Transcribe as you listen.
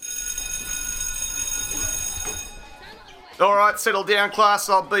Alright, settle down, class.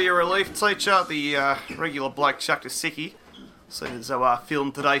 I'll be your relief teacher. The regular bloke chucked a sickie. Seeing as our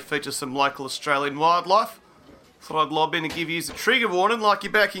film today features some local Australian wildlife, thought I'd lob in and give you a trigger warning like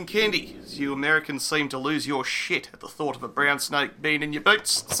you're back in Candy, as you Americans seem to lose your shit at the thought of a brown snake being in your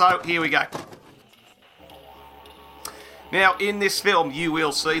boots. So, here we go. Now, in this film, you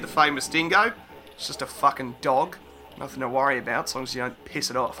will see the famous dingo. It's just a fucking dog. Nothing to worry about, as long as you don't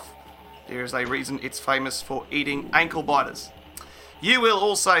piss it off. There is a reason it's famous for eating ankle biters. You will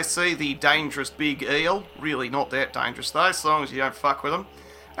also see the dangerous big eel. Really not that dangerous though, as long as you don't fuck with them.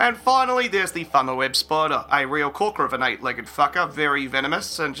 And finally, there's the funnel web spider, a real corker of an 8-legged fucker, very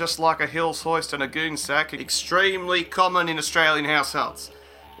venomous, and just like a hill's hoist and a goon sack, extremely common in Australian households.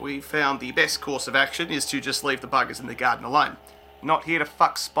 We found the best course of action is to just leave the buggers in the garden alone. Not here to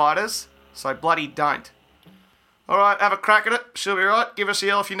fuck spiders, so bloody don't. Alright, have a crack at it. She'll be right. Give us a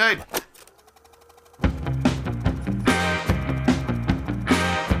yell if you need.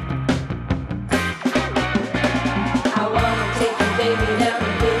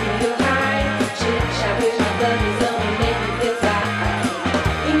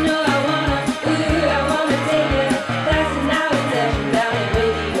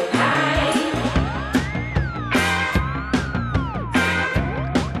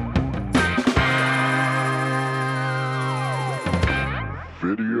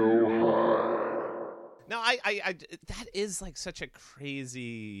 That is like such a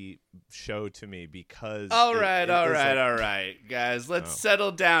crazy show to me because... All right, guys. Let's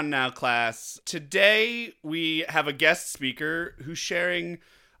settle down now, class. Today, we have a guest speaker who's sharing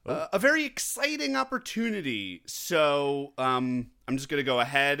a very exciting opportunity. So, I'm just going to go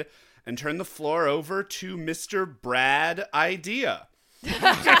ahead and turn the floor over to Mr. Brad Idea.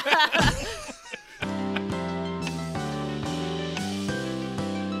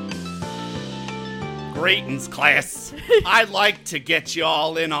 Greetings, class. I'd like to get you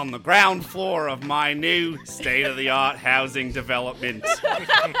all in on the ground floor of my new state-of-the-art housing development.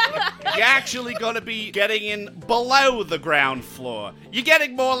 You're actually going to be getting in below the ground floor. You're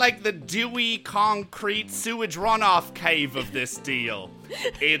getting more like the dewy concrete sewage runoff cave of this deal.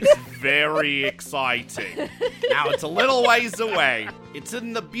 It's very exciting. Now, it's a little ways away. It's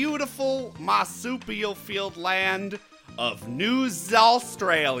in the beautiful marsupial field land of New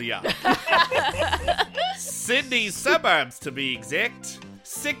Australia. Sydney's suburbs, to be exact.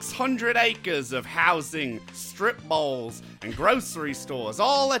 600 acres of housing, strip malls, and grocery stores,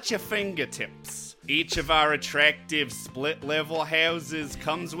 all at your fingertips. Each of our attractive split-level houses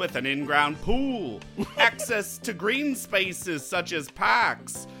comes with an in-ground pool, access to green spaces such as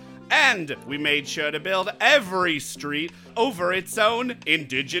parks, and we made sure to build every street over its own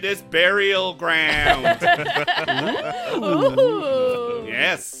indigenous burial ground. Ooh.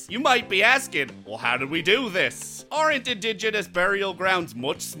 Yes, you might be asking, well, how did we do this? Aren't indigenous burial grounds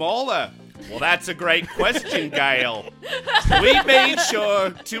much smaller? Well, that's a great question, Gail. We made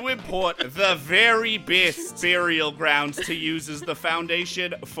sure to import the very best burial grounds to use as the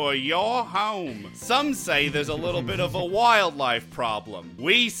foundation for your home. Some say there's a little bit of a wildlife problem.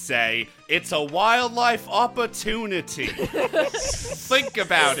 We say it's a wildlife opportunity. Think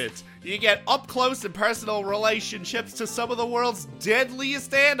about it. You get up-close and personal relationships to some of the world's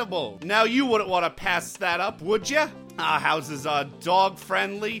deadliest animals. Now, you wouldn't want to pass that up, would you? Our houses are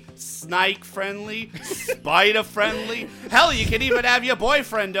dog-friendly, snake-friendly, spider-friendly. Hell, you can even have your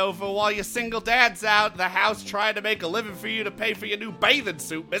boyfriend over while your single dad's out the house trying to make a living for you to pay for your new bathing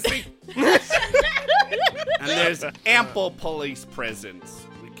suit, missy. And there's ample police presence.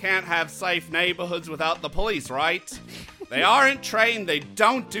 We can't have safe neighborhoods without the police, right? They aren't trained, they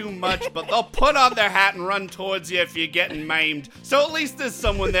don't do much, but they'll put on their hat and run towards you if you're getting maimed. So at least there's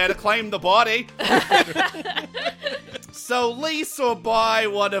someone there to claim the body. So lease or buy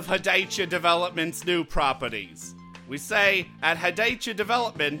one of Hadacha Development's new properties. We say, at Hadacha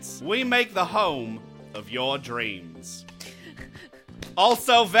Developments, we make the home of your dreams.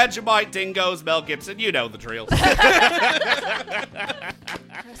 Also, Vegemite dingoes, Mel Gibson, you know the drill.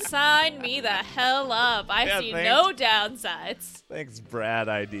 Sign me the hell up. I see thanks. no downsides. Thanks, Brad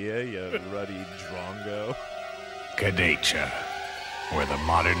Idea, you ruddy drongo. Hadacha, where the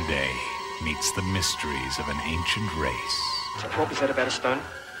modern day meets the mysteries of an ancient race. What was that about a stone?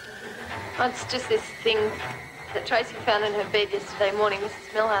 Oh, it's just this thing that Tracy found in her bed yesterday morning.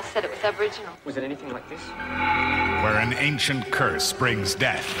 Mrs. Millhouse said it was Aboriginal. Was it anything like this? Where an ancient curse brings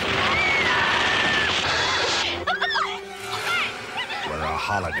death. Where a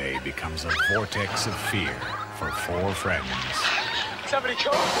holiday becomes a vortex of fear for four friends. Somebody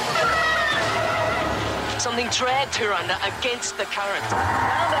call! Something dragged her under against the current.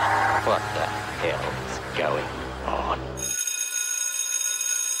 What the hell is going on.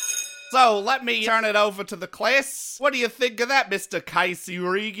 So, let me turn it over to the class. What do you think of that, Mr. Casey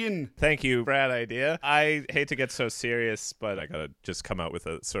Regan? Thank you, Brad idea. I hate to get so serious, but I gotta just come out with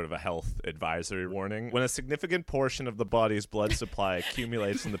a sort of a health advisory warning. When a significant portion of the body's blood supply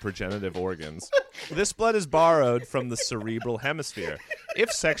accumulates in the progenitive organs, this blood is borrowed from the cerebral hemisphere.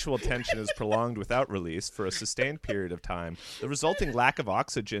 If sexual tension is prolonged without release for a sustained period of time, the resulting lack of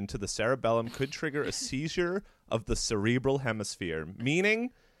oxygen to the cerebellum could trigger a seizure of the cerebral hemisphere,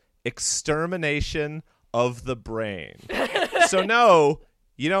 meaning extermination of the brain. So no,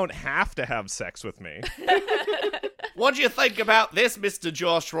 you don't have to have sex with me. What do you think about this, Mr.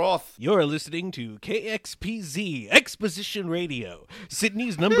 Josh Roth? You're listening to KXPZ Exposition Radio,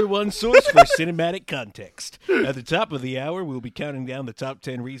 Sydney's #1 source for cinematic context. At the top of the hour, we'll be counting down the top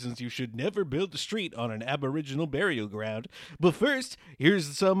 10 reasons you should never build a street on an Aboriginal burial ground. But first,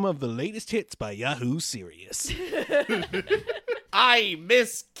 here's some of the latest hits by Yahoo Serious. Hi,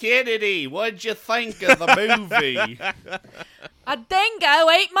 Miss Kennedy. What'd you think of the movie? A dingo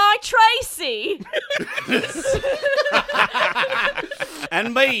ate my Tracy.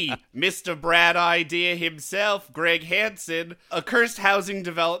 And me, Mr. Brad Idea himself, Greg Hansen, a cursed housing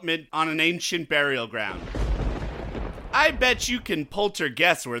development on an ancient burial ground. I bet you can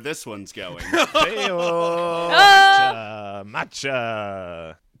polterguess where this one's going. Heyo,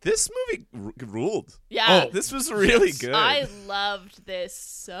 matcha. This movie ruled. Yeah. This was really good. I loved this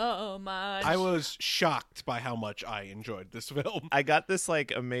so much. I was shocked by how much I enjoyed this film. I got this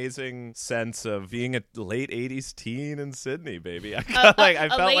like amazing sense of being a late 80s teen in Sydney, baby. I felt like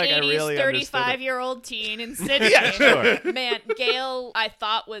I really 35-year-old teen in Sydney. Yeah, sure. Man, Gail, I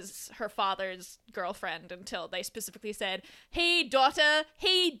thought was her father's girlfriend until they specifically said, "Hey, daughter,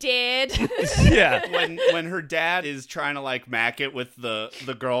 hey, dad." Yeah. When her dad is trying to like mac it with the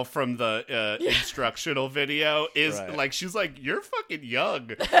girl from the instructional video is Right. like, she's like, "You're fucking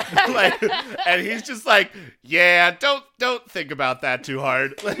young." Like, and he's just like, "Yeah, don't think about that too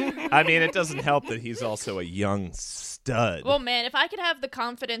hard." I mean, it doesn't help that he's also a young stud. Well, man, if I could have the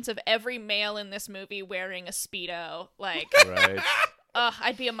confidence of every male in this movie wearing a Speedo, like, Right.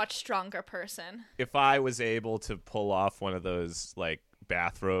 I'd be a much stronger person. If I was able to pull off one of those like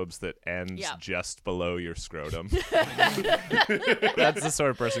bathrobes that ends Yeah. just below your scrotum. That's the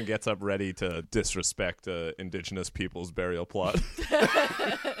sort of person gets up ready to disrespect indigenous people's burial plot.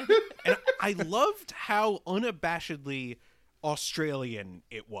 And I loved how unabashedly Australian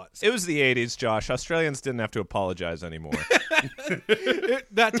it was. It was the 80s, Josh. Australians didn't have to apologize anymore.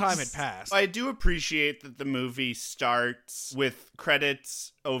 That time had passed. I do appreciate that the movie starts with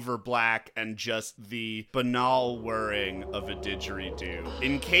credits over black and just the banal whirring of a didgeridoo.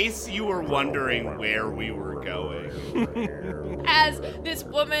 In case you were wondering where we were going. As this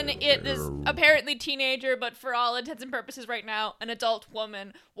woman, it is apparently teenager, but for all intents and purposes right now, an adult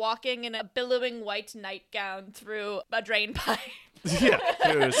woman walking in a billowing white nightgown through a drain pipe. Yeah,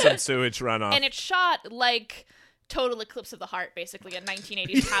 there was some sewage runoff. And it's shot like Total Eclipse of the Heart, basically a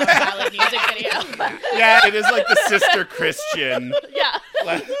 1980s power ballad music video. Yeah, it is like the Sister Christian. Yeah.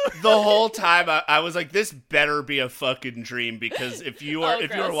 Like, the whole time I was like, this better be a fucking dream, because if you are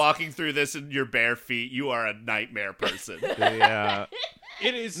gross. walking through this in your bare feet, you are a nightmare person. Yeah.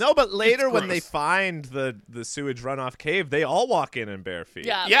 It is. No, but later it's when they gross. find the sewage runoff cave, they all walk in bare feet.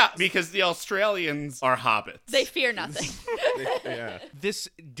 Yeah. Yeah, because the Australians are hobbits. They fear nothing. Yeah. This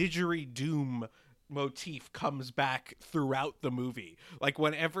didgeridoo motif comes back throughout the movie. Like,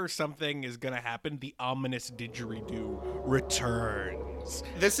 whenever something is gonna happen, the ominous didgeridoo returns.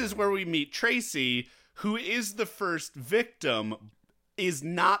 This is where we meet Tracy, who is the first victim, is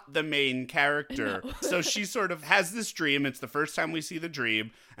not the main character. So she sort of has this dream. It's the first time we see the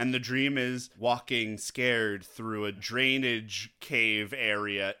dream, and the dream is walking scared through a drainage cave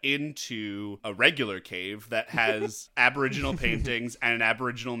area into a regular cave that has Aboriginal paintings and an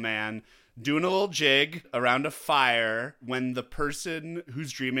Aboriginal man doing a little jig around a fire. When the person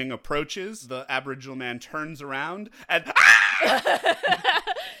who's dreaming approaches, the Aboriginal man turns around and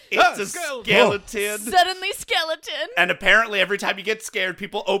it's a skeleton. Suddenly skeleton. And apparently every time you get scared,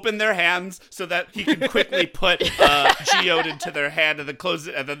 people open their hands so that he can quickly put geode into their hand and then close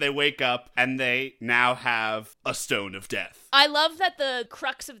it, and then they wake up and they now have a stone of death. I love that the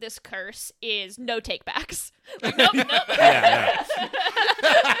crux of this curse is no takebacks. Like, nope. Yeah.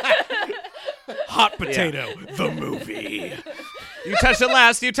 Hot Potato, the movie. You touched it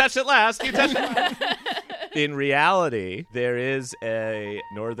last. You touched it last. You touched it. In reality, there is a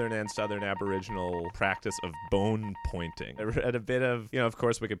northern and southern Aboriginal practice of bone pointing. I read a bit of, of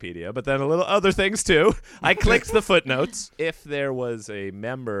course, Wikipedia, but then a little other things too. I clicked the footnotes. If there was a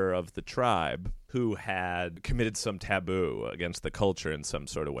member of the tribe who had committed some taboo against the culture in some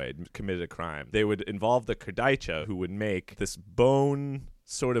sort of way, committed a crime, they would involve the Kardaicha, who would make this bone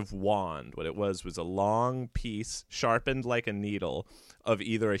sort of wand. What it was a long piece, sharpened like a needle, of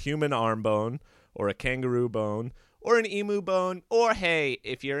either a human arm bone or a kangaroo bone or an emu bone, or, hey,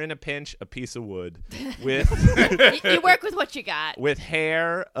 if you're in a pinch, a piece of wood with You work with what you got. with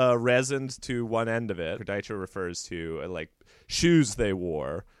hair resined to one end of it. Kardaicha refers to like shoes they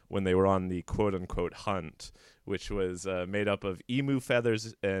wore when they were on the quote-unquote hunt, which was made up of emu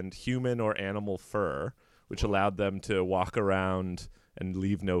feathers and human or animal fur, which allowed them to walk around and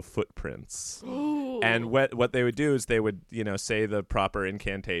leave no footprints. Ooh. And what they would do is they would, say the proper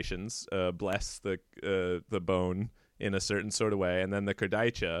incantations, bless the bone in a certain sort of way, and then the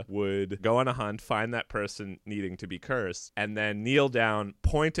Kardaicha would go on a hunt, find that person needing to be cursed, and then kneel down,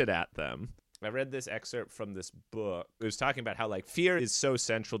 point it at them. I read this excerpt from this book. It was talking about how like fear is so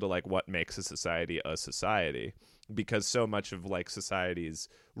central to like what makes a society, because so much of like society's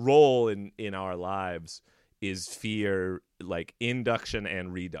role in our lives is fear, like induction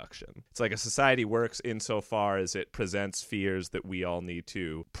and reduction. It's like a society works insofar as it presents fears that we all need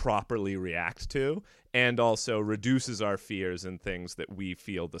to properly react to, and also reduces our fears in things that we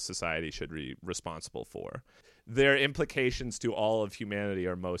feel the society should be responsible for. Their implications to all of humanity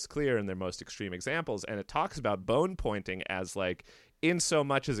are most clear in their most extreme examples, and it talks about bone pointing as like, in so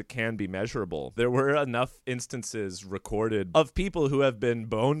much as it can be measurable. There were enough instances recorded of people who have been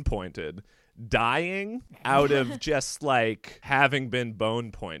bone pointed dying out of just like having been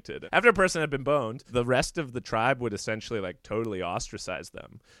bone pointed. After a person had been boned, the rest of the tribe would essentially like totally ostracize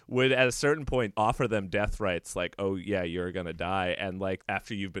them, would at a certain point offer them death rights, like, oh yeah, you're gonna die. And like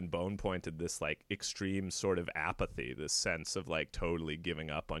after you've been bone pointed, this like extreme sort of apathy, this sense of like totally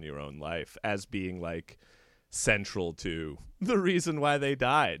giving up on your own life as being like central to the reason why they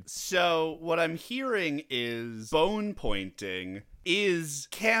died. So what I'm hearing is bone pointing is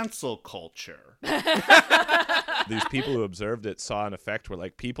cancel culture. These people who observed it saw an effect where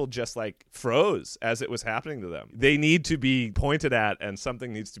like people just like froze as it was happening to them. They need to be pointed at and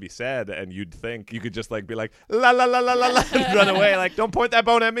something needs to be said, and you'd think you could just like be like la la la la la la and run away, like don't point that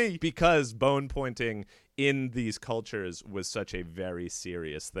bone at me, because bone pointing in these cultures was such a very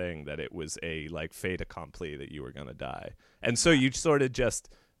serious thing that it was a like fait accompli that you were going to die. And so you sort of just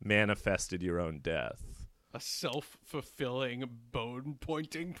manifested your own death. A self-fulfilling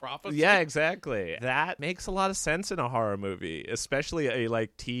bone-pointing prophecy? Yeah, exactly. That makes a lot of sense in a horror movie, especially a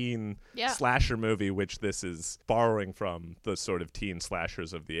like teen slasher movie, which this is borrowing from the sort of teen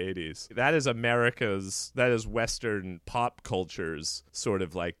slashers of the 80s. That is Western pop culture's sort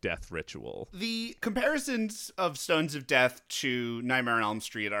of like death ritual. The comparisons of Stones of Death to Nightmare on Elm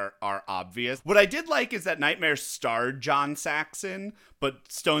Street are obvious. What I did like is that Nightmare starred John Saxon,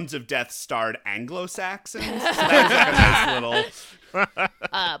 but Stones of Death starred Anglo-Saxons. So that was like a nice little...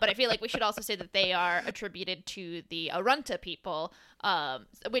 But I feel like we should also say that they are attributed to the Arunta people,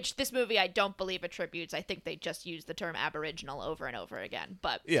 which this movie I don't believe attributes. I think they just use the term Aboriginal over and over again.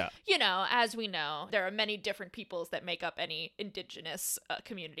 But, as we know, there are many different peoples that make up any indigenous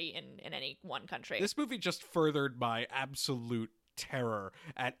community in any one country. This movie just furthered my absolute terror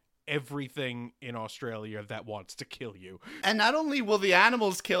at everything in Australia that wants to kill you. And not only will the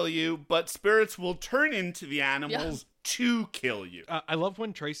animals kill you, but spirits will turn into the animals to kill you. I love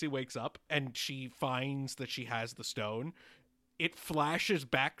when Tracy wakes up and she finds that she has the stone. It flashes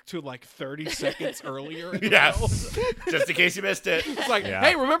back to like 30 seconds earlier. Yes. Just in case you missed it. It's like,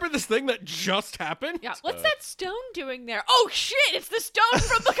 hey, remember this thing that just happened? Yeah. What's that stone doing there? Oh shit, it's the stone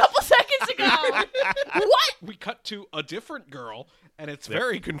from a couple seconds ago. What? We cut to a different girl, and it's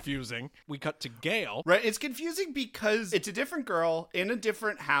very confusing. We cut to Gail. Right, it's confusing because it's a different girl in a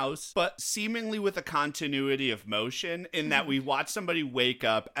different house, but seemingly with a continuity of motion in that we watch somebody wake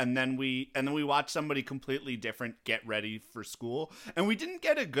up and then we watch somebody completely different get ready for school. And we didn't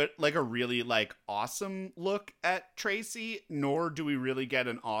get a really awesome look at Tracy, nor do we really get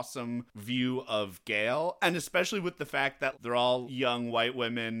an awesome view of Gail. And especially with the fact that they're all young white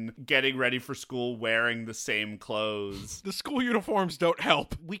women getting ready for school wearing the same clothes. The school uniforms don't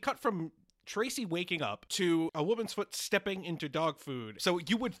help. We cut from Tracy waking up to a woman's foot stepping into dog food. So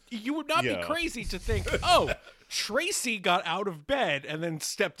you would not be crazy to think, oh, Tracy got out of bed and then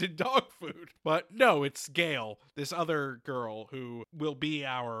stepped in dog food. But no, it's Gail, this other girl who will be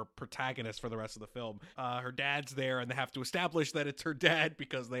our protagonist for the rest of the film. Her dad's there, and they have to establish that it's her dad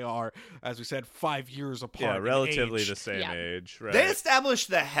because they are, as we said, 5 years apart. Yeah, relatively age. the same age. Right. They established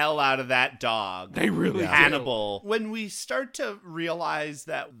the hell out of that dog. They really Hannibal. When we start to realize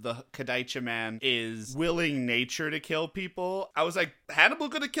that the Kadaicha man is willing nature to kill people, I was like, Hannibal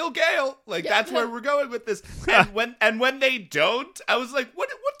gonna kill Gail. Like, that's where we're going with this. And when they don't, I was like, what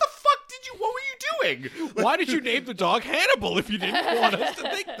the fuck what were you doing? Why did you name the dog Hannibal if you didn't want us to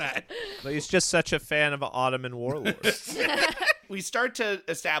think that? But he's just such a fan of Ottoman warlords. We start to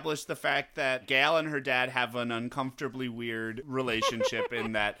establish the fact that Gail and her dad have an uncomfortably weird relationship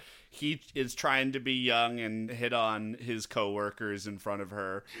in that he is trying to be young and hit on his coworkers in front of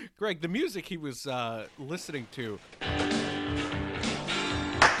her. Greg, the music he was listening to. Dad,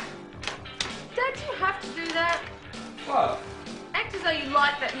 do you have to do that? What? Act as though you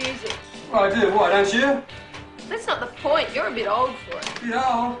like that music. Well, I do. Why, don't you? That's not the point. You're a bit old for it. You know,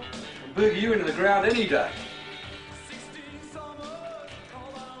 I'll boogie you into the ground any day.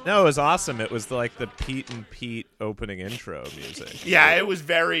 No, it was awesome. It was like the Pete and Pete opening intro music. Yeah, it was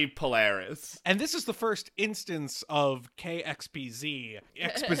very Polaris. And this is the first instance of KXPZ,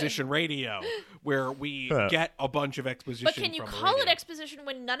 Exposition Radio, where we get a bunch of exposition. But can you call it exposition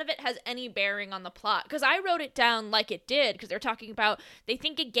when none of it has any bearing on the plot? Because I wrote it down like it did, because they're talking about they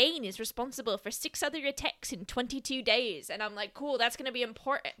think a Gain is responsible for 6 other attacks in 22 days. And I'm like, cool, that's going to be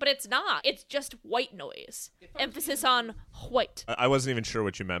important. But it's not. It's just white noise. Emphasis on white. I wasn't even sure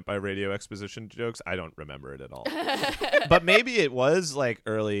what you meant by radio exposition jokes. I don't remember it at all. But maybe it was like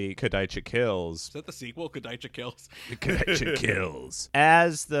early Kadaicha Kills. Is that the sequel, Kadaicha Kills? Kadaicha Kills.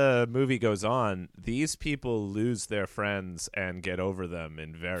 As the movie goes on, these people lose their friends and get over them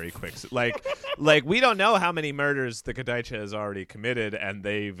in very quick... Like we don't know how many murders the Kadaicha has already committed, and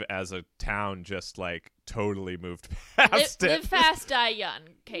they've, as a town, just like totally moved past it. Live fast, die young,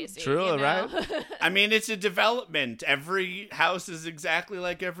 Casey. True, you know? right? I mean, it's a development. Every house is exactly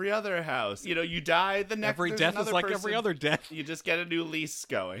like every other house. You know, you die, the next every death is like every other death. You just get a new lease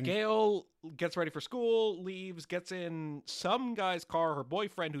going. Gail gets ready for school, leaves, gets in some guy's car, her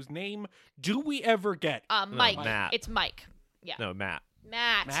boyfriend, whose name do we ever get? Mike. No, Matt. It's Mike. Yeah. No, Matt.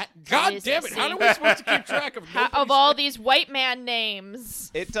 Matt. God damn it! How are we supposed to keep track of of all these white man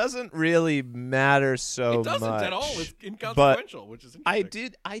names? It doesn't really matter so much. It doesn't at all. It's inconsequential, which is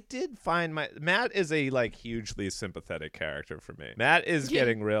interesting. I did find Matt is a like hugely sympathetic character for me. Matt is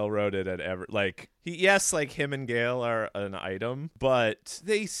getting railroaded at him and Gail are an item, but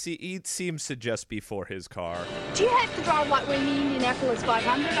he seems to just be for his car. Do you have to drive like we're in the Indianapolis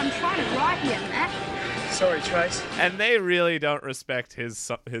 500? I'm trying to write here, Matt. Sorry, Trace. And they really don't respect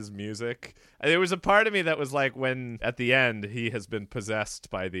his music. There was a part of me that was like, when at the end he has been possessed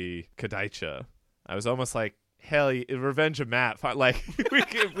by the Kadaicha, I was almost like, hell, Revenge of Matt. Like,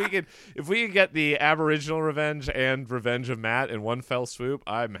 if we could get the Aboriginal Revenge and Revenge of Matt in one fell swoop,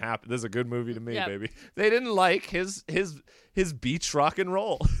 I'm happy. This is a good movie to me, baby. They didn't like his beach rock and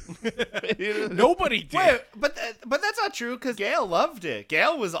roll. Nobody did. Wait, but that's not true, because Gail loved it.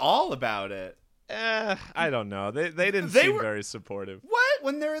 Gail was all about it. I don't know. They didn't seem very supportive. What?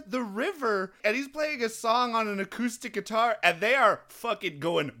 When they're at the river and he's playing a song on an acoustic guitar and they are fucking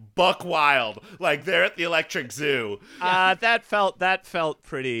going buck wild like they're at the Electric Zoo. That felt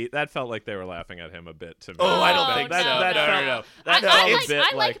like they were laughing at him a bit to me. Oh, I don't think so. No.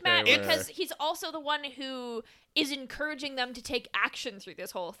 I like Matt because he's also the one who is encouraging them to take action through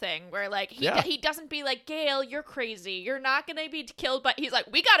this whole thing, where like he doesn't be like, Gail, you're crazy, you're not gonna be killed, but he's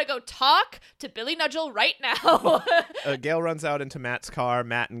like, we gotta go talk to Billy Nudgel right now. Gail runs out into Matt's car.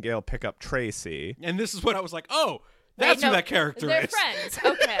 Matt and Gail pick up Tracy, and this is what I was like, oh, that's who that character they're is. Friends.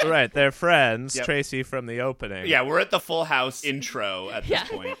 Okay. Right, they're friends. Yep. Tracy from the opening. Yeah, we're at the Full House intro at this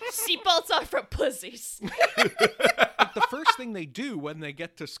point. Seatbelts are for pussies. The first thing they do when they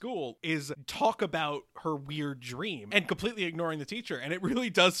get to school is talk about her weird dream and completely ignoring the teacher. And it really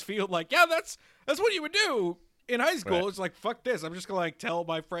does feel like, yeah, that's what you would do. In high school, It's like, fuck this. I'm just going to like tell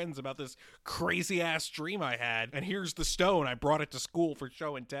my friends about this crazy ass dream I had. And here's the stone. I brought it to school for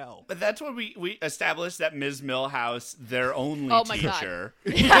show and tell. But that's when we established that Ms. Millhouse, their only teacher,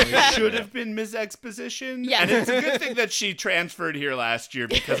 should have been Ms. Exposition. Yeah. And it's a good thing that she transferred here last year,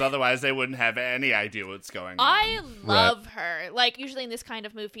 because otherwise they wouldn't have any idea what's going on. I love her. Like, usually in this kind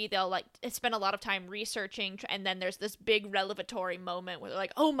of movie, they'll like spend a lot of time researching, and then there's this big revelatory moment where they're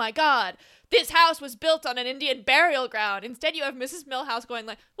like, oh my god, this house was built on an Indian burial ground. Instead, you have Mrs. Millhouse going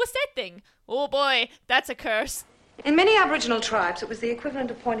like, what's that thing? Oh boy, that's a curse. In many Aboriginal tribes, it was the equivalent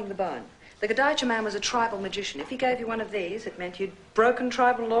of pointing the bone. The Gadacha man was a tribal magician. If he gave you one of these, it meant you'd broken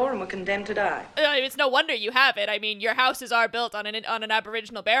tribal law and were condemned to die. It's no wonder you have it. I mean, your houses are built on an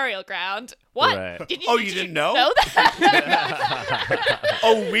Aboriginal burial ground. What? Right. You didn't know? Know that?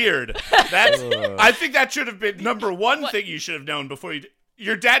 Oh, weird. I think that should have been number one thing you should have known before you...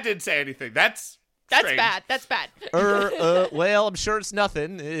 Your dad didn't say anything. That's strange. Bad. That's bad. Well, I'm sure it's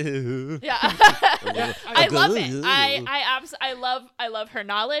nothing. Yeah. I love it. I love her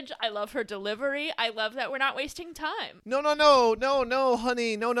knowledge. I love her delivery. I love that we're not wasting time. No,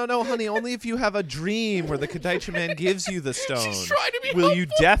 honey. No, honey. Only if you have a dream where the Kadaicha man gives you the stone. She's trying to be Will helpful. you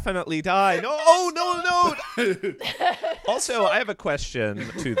definitely die? No. Also, I have a question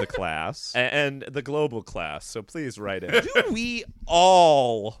to the class and the global class, so please write in. Do we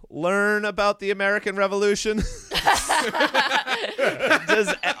all learn about the American Revolution?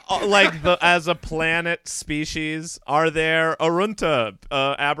 As a planet species, are there Arunta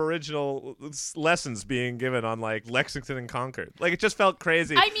Aboriginal lessons being given on like Lexington and Concord? Like, it just felt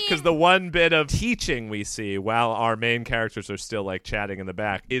crazy because the one bit of teaching we see while our main characters are still like chatting in the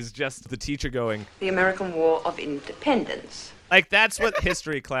back is just the teacher going, The American War of Independence. like, that's what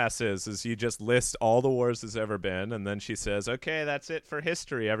history class is you just list all the wars there's ever been, and then she says, okay, that's it for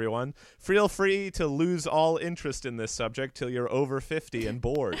history, everyone. Feel free to lose all interest in this subject till you're over 50 and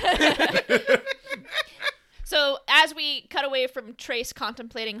bored. So as we cut away from Trace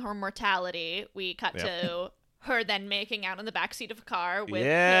contemplating her mortality, we cut to her then making out in the backseat of a car with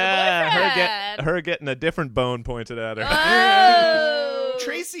her boyfriend. her getting a different bone pointed at her. Oh.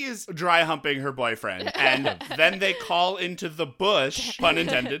 Tracy is dry humping her boyfriend, and then they call into the bush, pun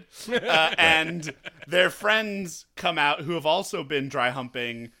intended, and their friends come out who have also been dry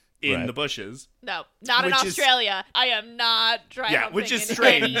humping in the bushes. No, not in Australia. I am not dry humping. Yeah, which is in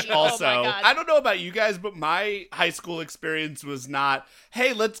strange any- also. Oh my God. I don't know about you guys, but my high school experience was not,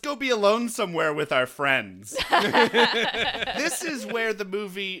 hey, let's go be alone somewhere with our friends. This is where the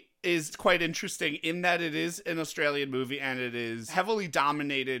movie is quite interesting in that it is an Australian movie and it is heavily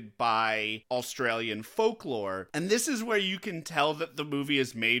dominated by Australian folklore. And this is where you can tell that the movie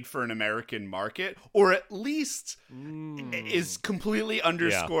is made for an American market, or at least is completely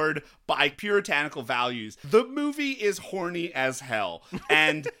underscored by puritanical values. The movie is horny as hell,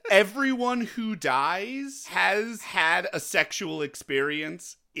 and everyone who dies has had a sexual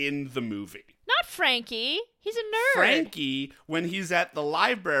experience in the movie. Not Frankie. He's a nerd. Frankie, when he's at the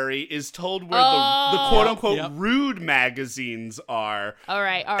library, is told where the quote-unquote rude magazines are. All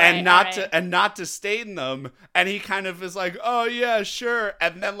right. And not to stain them. And he kind of is like, oh, yeah, sure.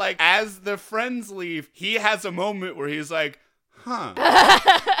 And then, like, as the friends leave, he has a moment where he's like,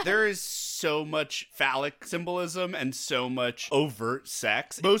 there is so much phallic symbolism and so much overt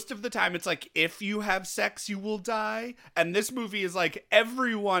sex. Most of the time it's like, if you have sex, you will die. And this movie is like,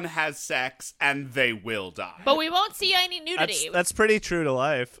 everyone has sex and they will die. But we won't see any nudity. That's pretty true to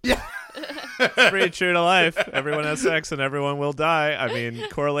life. Yeah. It's pretty true to life. Everyone has sex and everyone will die. I mean,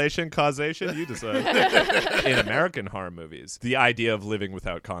 correlation, causation, you decide. In American horror movies, the idea of living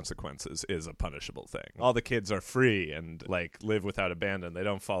without consequences is a punishable thing. All the kids are free and like live without abandon. They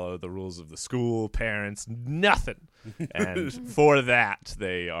don't follow the rules of the school, parents, nothing. And for that,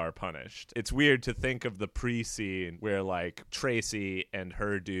 they are punished. It's weird to think of the pre-scene where like Tracy and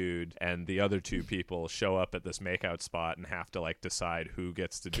her dude and the other two people show up at this makeout spot and have to like decide who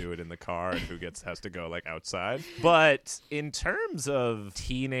gets to do it in the car and who has to go like outside. But in terms of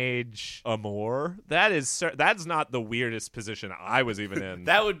teenage amour, that's not the weirdest position I was even in.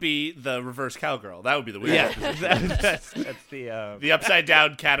 That would be the reverse cowgirl. That would be the weirdest position. That's the upside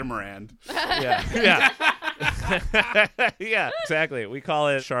down catamaran. Yeah. Yeah, exactly. We call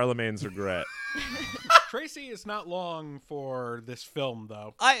it Charlemagne's regret. Tracy is not long for this film,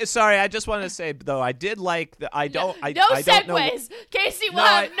 though. I just want to say though, I did like the. I don't know. Casey will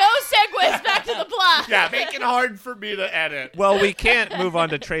have no segues back to the plot. Yeah, make it hard for me to edit. Well, we can't move on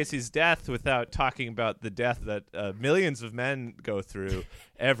to Tracy's death without talking about the death that millions of men go through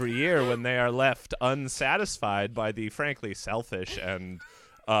every year when they are left unsatisfied by the frankly selfish and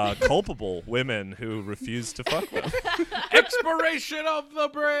culpable women who refuse to fuck them. Expiration of the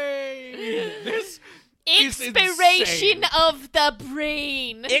brain. Expiration of the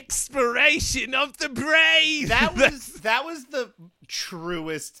brain. Expiration of the brain. That was the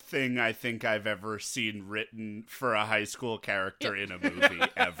truest thing I think I've ever seen written for a high school character in a movie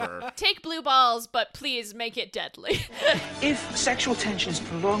ever. Take blue balls, but please make it deadly. If sexual tension is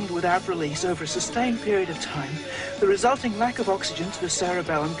prolonged without release over a sustained period of time, the resulting lack of oxygen to the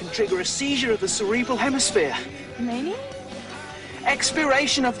cerebellum can trigger a seizure of the cerebral hemisphere. Meaning?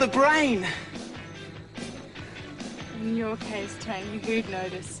 Expiration of the brain. In your case, Tang, you would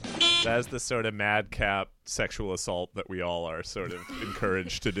notice. That is the sort of madcap sexual assault that we all are sort of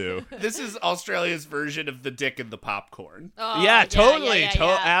encouraged to do. This is Australia's version of the dick and the popcorn. Oh, yeah, totally.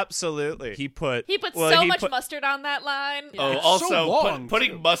 yeah. Absolutely. He put so much mustard on that line. Oh, also, so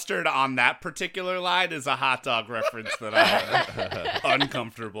putting mustard on that particular line is a hot dog reference that I'm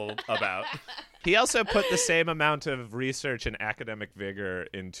uncomfortable about. He also put the same amount of research and academic vigor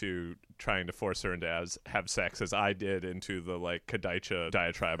into trying to force her into have sex as I did into the like Kadaicha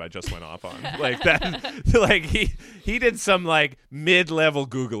diatribe I just went off on. Like that, like he did some like mid-level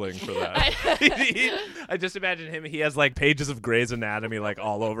Googling for that. I just imagine him. He has like pages of Grey's Anatomy like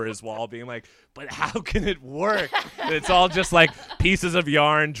all over his wall, being like, "But how can it work?" And it's all just like pieces of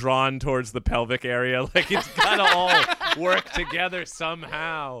yarn drawn towards the pelvic area. Like it's gotta all work together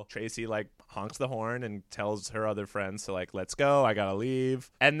somehow. Tracy like honks the horn and tells her other friends to like, let's go, I gotta leave.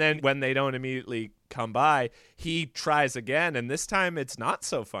 And then when they don't immediately come by, he tries again, and this time it's not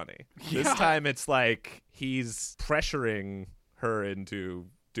so funny. Yeah. This time it's like he's pressuring her into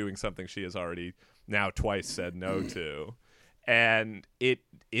doing something she has already now twice said no to. And it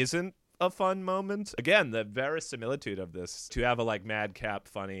isn't a fun moment. Again, the verisimilitude of this, to have a like madcap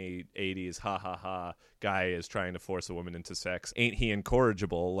funny 80s ha ha ha guy is trying to force a woman into sex, ain't he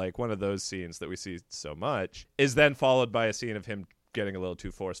incorrigible, like one of those scenes that we see so much, is then followed by a scene of him getting a little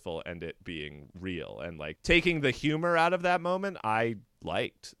too forceful and it being real. And like taking the humor out of that moment, I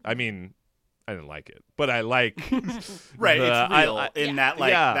liked. I mean, I didn't like it, but I like right. It's real in that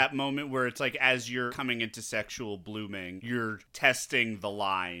like that moment where it's like as you're coming into sexual blooming, you're testing the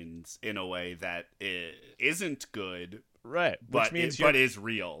lines in a way that isn't good, right? But is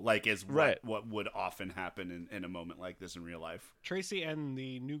real, like is what would often happen in a moment like this in real life. Tracy and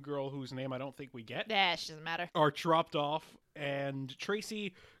the new girl whose name I don't think we get, she doesn't matter, are dropped off, and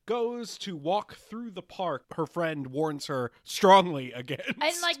Tracy goes to walk through the park. Her friend warns her strongly against.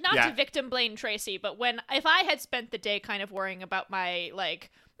 And like not to victim blame Tracy, but if I had spent the day kind of worrying about my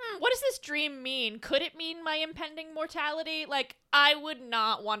like, what does this dream mean? Could it mean my impending mortality? Like, I would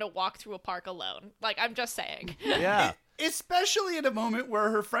not want to walk through a park alone. Like, I'm just saying. Yeah. Especially in a moment where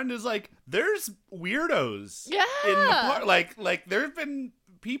her friend is like, there's weirdos in the park. Like there have been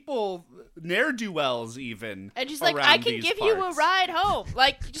people, ne'er-do-wells even. And she's like, I can give you a ride home.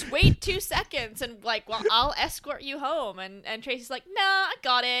 Like, just wait 2 seconds and like, well, I'll escort you home. And Tracy's like, nah, I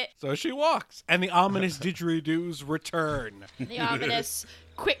got it. So she walks. And the ominous didgeridoos return. The ominous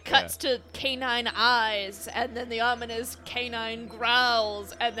quick cuts to canine eyes, and then the ominous canine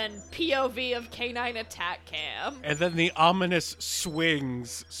growls, and then POV of canine attack cam. And then the ominous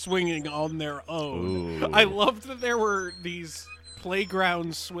swinging on their own. Ooh. I loved that there were these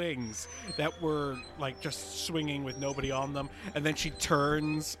playground swings that were like just swinging with nobody on them, and then she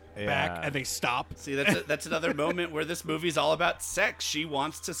turns back and they stop. See, that's another moment where this movie's all about sex. She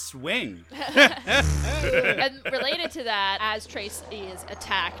wants to swing. And related to that, as Trace is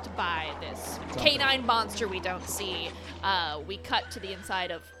attacked by this canine monster we don't see, we cut to the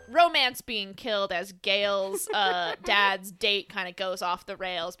inside of romance being killed as Gail's dad's date kind of goes off the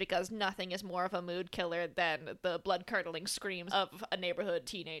rails because nothing is more of a mood killer than the blood-curdling screams of a neighborhood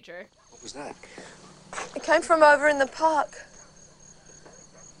teenager. What was that? It came from over in the park.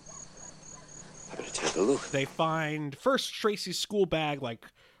 I better take a look. They find first Tracy's school bag, like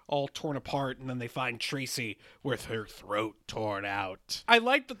all torn apart, and then they find Tracy with her throat torn out. I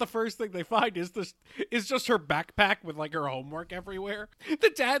like that the first thing they find is just her backpack with like her homework everywhere.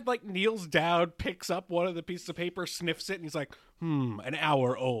 The dad like kneels down, picks up one of the pieces of paper, sniffs it, and he's like, an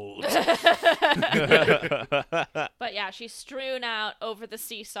hour old. But yeah, she's strewn out over the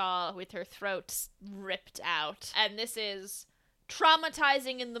seesaw with her throat ripped out. And this is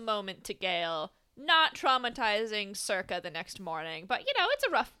traumatizing in the moment to Gail. Not traumatizing circa the next morning, but it's a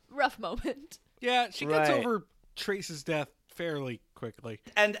rough moment. Yeah, she gets over Trace's death fairly quickly.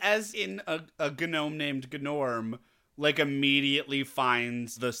 And as in a gnome named Gnorm, like immediately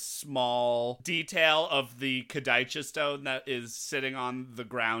finds the small detail of the Kadaicha stone that is sitting on the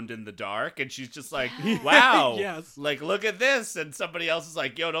ground in the dark, and she's just like, wow, yes. Like, look at this, and somebody else is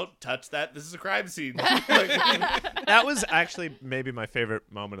like, yo, don't touch that, this is a crime scene. That was actually maybe my favorite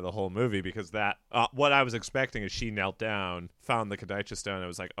moment of the whole movie, because that what I was expecting is she knelt down, found the Kadaicha stone, and I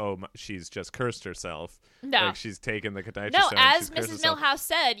was like, oh, she's just cursed herself. No. Like, she's taken the Kadaicha no, stone. No, as she's cursed Mrs. herself. Milhouse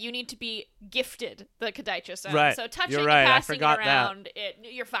said, you need to be gifted the Kadaicha stone. Right. So touching You're right. and passing I forgot it around,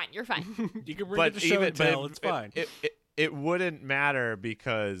 you're fine. You're fine. You can bring it to show and tell. It's fine. it wouldn't matter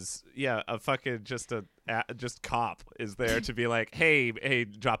because a fucking just cop is there to be like, hey,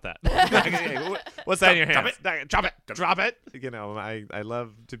 drop that. Hey, what's that in your hands? Drop it. You know, I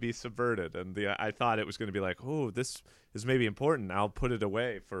love to be subverted, and I thought it was going to be like, oh, this is maybe important. I'll put it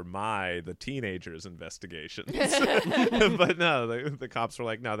away for the teenagers' investigations. But no, the cops were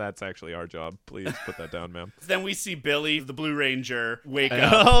like, no, that's actually our job. Please put that down, ma'am. Then we see Billy, the Blue Ranger, wake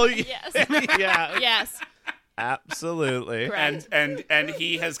up. Oh, yes. Yeah. Yes. Absolutely. And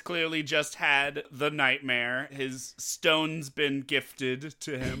he has clearly just had the nightmare. His stone's been gifted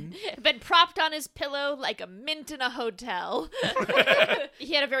to him. Been propped on his pillow like a mint in a hotel.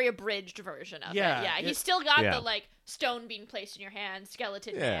 He had a very abridged version of it. Yeah, he still got the like stone being placed in your hand,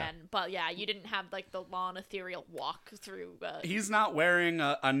 skeleton man, but you didn't have like the long ethereal walk through. He's not wearing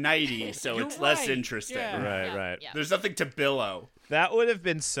a nightie, so it's less interesting. Yeah. Right. Yeah. There's nothing to billow. That would have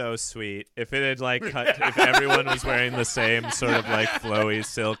been so sweet if it had like cut if everyone was wearing the same sort of like flowy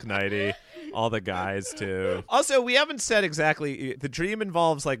silk nightie. All the guys too. Also, we haven't said exactly. The dream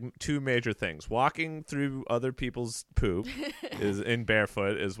involves like two major things: walking through other people's poop, is in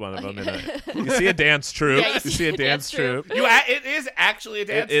barefoot is one of them. You see a dance troupe. Yeah, you see a dance troupe. It is actually a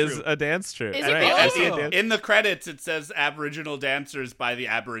dance troupe. It is a dance troupe. Is it Right. really? In the credits, it says Aboriginal dancers by the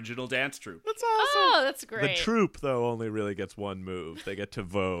Aboriginal Dance Troupe. That's awesome. Oh, that's great. The troupe, though, only really gets one move. They get to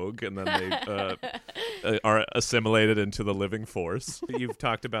Vogue, and then they are assimilated into the living force. You've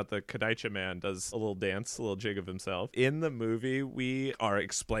talked about the Kadaicha Man does a little dance, a little jig of himself. In the movie, we are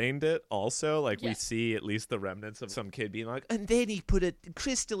explained it also. Like, we see at least the remnants of some kid being like, and then he put a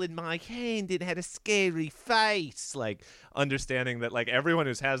crystal in my hand and had a scary face. Like, understanding that, like, everyone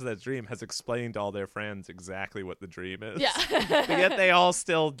who has that dream has explained to all their friends exactly what the dream is. Yeah. But yet they all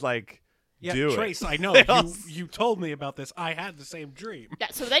still, like... Yeah, Trace, I know. You told me about this. I had the same dream. Yeah,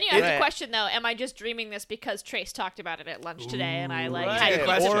 so then you ask the question, though, am I just dreaming this because Trace talked about it at lunch today and I had it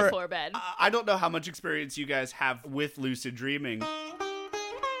before bed? I don't know how much experience you guys have with lucid dreaming.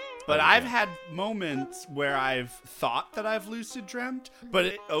 But I've had moments where I've thought that I've lucid dreamt, but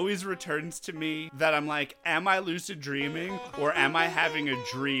it always returns to me that I'm like, am I lucid dreaming or am I having a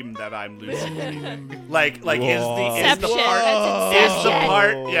dream that I'm lucid dreaming? Like is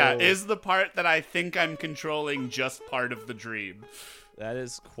the part that I think I'm controlling just part of the dream? That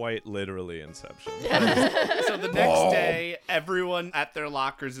is quite literally Inception. So the next day, everyone at their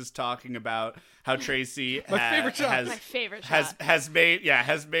lockers is talking about how Tracy met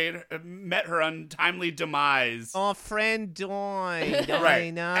her untimely demise. Our friend died. Right. I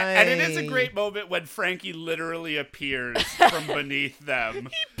know. And it is a great moment when Frankie literally appears from beneath them.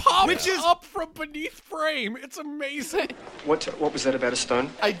 He pops up from beneath frame. It's amazing. What was that about a stone?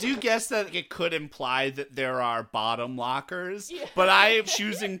 I do guess that it could imply that there are bottom lockers, but I'm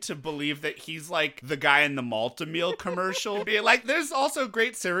choosing to believe that he's like the guy in the Malta-Meal commercial, being like, there's also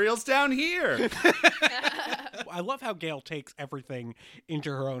great cereals down here. I love how Gail takes everything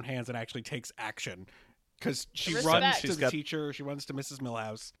into her own hands and actually takes action. Because she runs to the teacher, she runs to Mrs.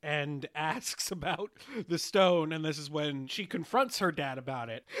 Milhouse and asks about the stone, and this is when she confronts her dad about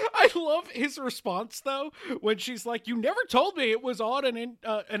it. I love his response, though, when she's like, you never told me it was on an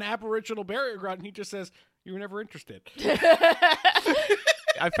Aboriginal burial ground, and he just says, you were never interested.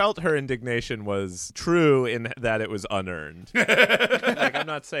 I felt her indignation was true in that it was unearned. Like, I'm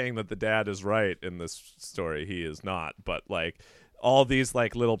not saying that the dad is right in this story. He is not. But, like, all these,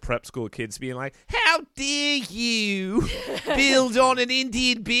 like, little prep school kids being like, how dare you build on an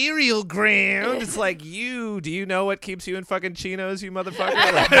Indian burial ground? It's like, do you know what keeps you in fucking chinos, you motherfucker?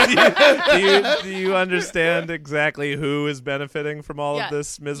 Like, do you understand exactly who is benefiting from all of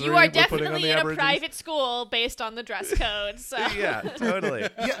this misery you are we're putting on the definitely in Aborigines? a private school based on the dress code. So. Yeah, totally.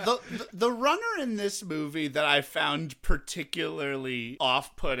 Yeah, the runner in this movie that I found particularly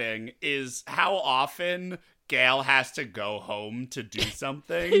off-putting is how often Gail has to go home to do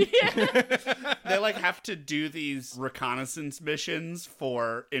something. They like have to do these reconnaissance missions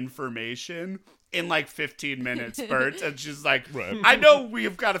for information in like 15-minute spurts, and she's like, I know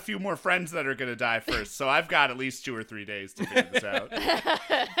we've got a few more friends that are gonna die first, so I've got at least 2 or 3 days to figure this out.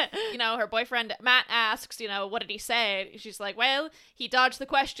 You know, her boyfriend Matt asks, what did he say? She's like, well, he dodged the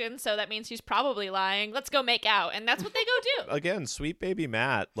question, so that means he's probably lying. Let's go make out. And that's what they go do. Again, sweet baby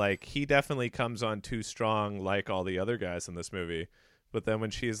Matt, like, he definitely comes on too strong like all the other guys in this movie. But then when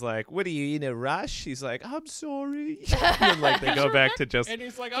she's like, what are you, in a rush? She's like, I'm sorry. And like they go back to just... And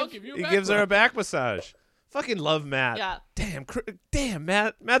he's like, I'll give you a back He gives her a rub. back massage. Fucking love Matt. Yeah. Damn,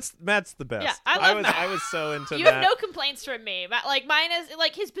 Matt. Matt's the best. Yeah, I love Matt. I was so into you Matt. have no complaints from me. Matt, like mine is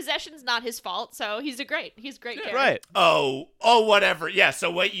like his possession's not his fault, so he's a great character. Right. Oh, whatever. Yeah, so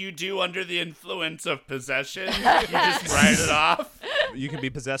what you do under the influence of possession, you just write it off. You can be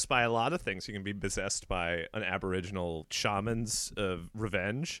possessed by a lot of things. You can be possessed by an Aboriginal shaman's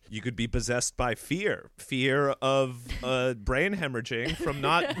revenge. You could be possessed by fear of brain hemorrhaging from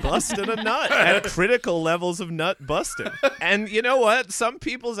not busting a nut at critical levels of nut busting. And you know what? Some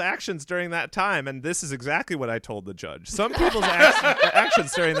people's actions during that time, and this is exactly what I told the judge, some people's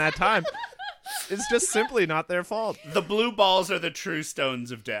actions during that time, it's just simply not their fault. The blue balls are the true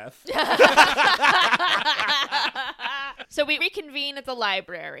stones of death. So we reconvene at the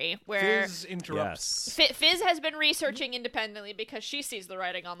library where Fizz interrupts. Fizz has been researching independently because she sees the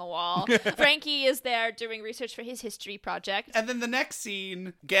writing on the wall. Frankie is there doing research for his history project. And then the next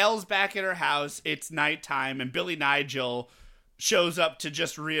scene, Gail's back at her house. It's nighttime, and Billy Nigel shows up to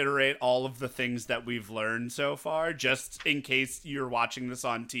just reiterate all of the things that we've learned so far, just in case you're watching this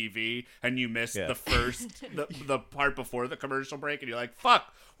on TV and you missed the first, the part before the commercial break, and you're like,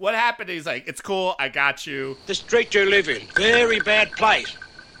 fuck, what happened? He's like, it's cool, I got you. The street you live in, very bad place.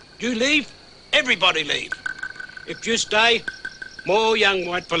 You leave, everybody leave. If you stay, more young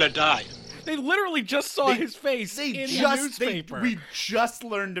white fella die. They literally just saw his face in the newspaper. We just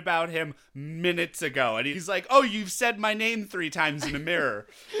learned about him minutes ago, and he's like, oh, you've said my name 3 times in a mirror.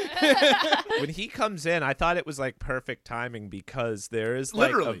 When he comes in, I thought it was like perfect timing because there is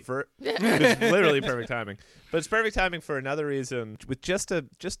like literally. It's literally perfect timing. But it's perfect timing for another reason. With just a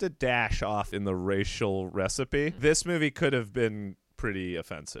dash off in the racial recipe, this movie could have been pretty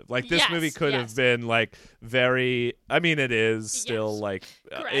offensive. Like this movie could have been like very, I mean it is still like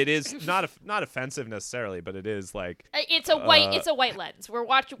it is not offensive necessarily, but it is like it's a white lens. We're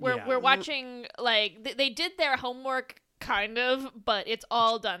watching like they did their homework kind of, but it's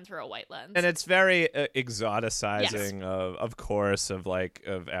all done through a white lens. And it's very exoticizing of course of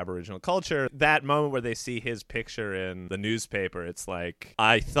Aboriginal culture. That moment where they see his picture in the newspaper, it's like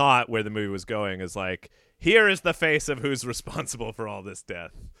I thought where the movie was going is like, here is the face of who's responsible for all this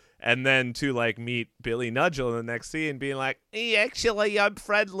death. And then to like meet Billy Nigel in the next scene being like, hey, actually, I'm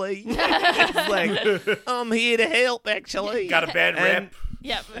friendly. It's like, I'm here to help, actually. Got a bad rep.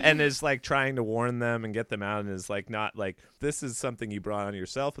 Yep. And is like trying to warn them and get them out, and is like not like, this is something you brought on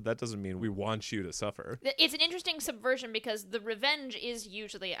yourself, but that doesn't mean we want you to suffer. It's an interesting subversion because the revenge is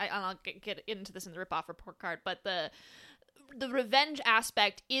usually, I'll get into this in the rip-off report card, but the revenge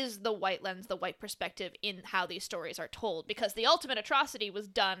aspect is the white lens, the white perspective in how these stories are told, because the ultimate atrocity was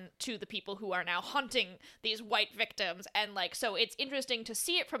done to the people who are now hunting these white victims, and like, so it's interesting to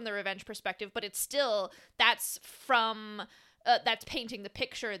see it from the revenge perspective, but it's still, that's painting the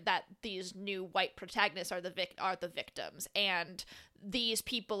picture that these new white protagonists are the victims, and these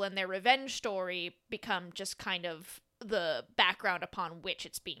people and their revenge story become just kind of the background upon which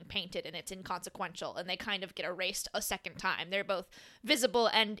it's being painted, and it's inconsequential, and they kind of get erased a second time. They're both visible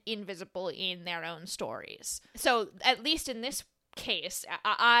and invisible in their own stories. So at least in this case,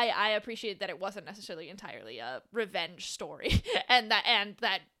 I appreciate that it wasn't necessarily entirely a revenge story, and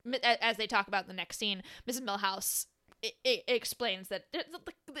that as they talk about in the next scene, Mrs. Milhouse it explains that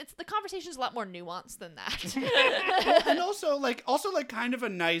the conversation is a lot more nuanced than that. And also kind of a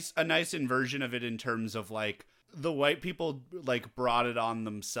nice inversion of it in terms of like, the white people like brought it on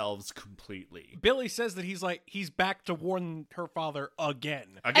themselves completely. Billy says that he's back to warn her father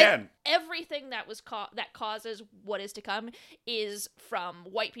again. And everything that that causes what is to come is from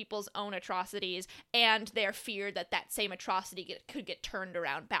white people's own atrocities and their fear that same atrocity could get turned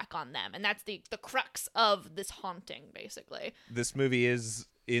around back on them, and that's the crux of this haunting, basically. This movie is,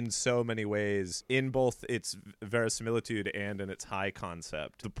 in so many ways, in both its verisimilitude and in its high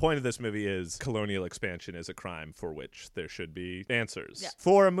concept. The point of this movie is colonial expansion is a crime for which there should be answers. Yeah.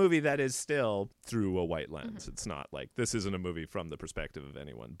 For a movie that is still through a white lens. It's not like, this isn't a movie from the perspective of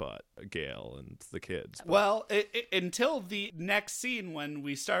anyone but Gail and the kids. Well, until the next scene when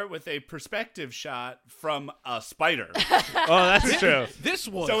we start with a perspective shot from a spider. Oh, that's true. This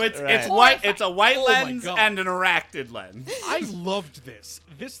one. So it's white. It's a white lens and an arachnid lens. I loved this.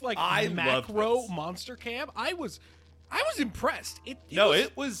 This macro monster cam, I was impressed.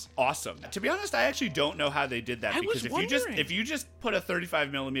 It was awesome. To be honest, I actually don't know how they did that, because if you just put a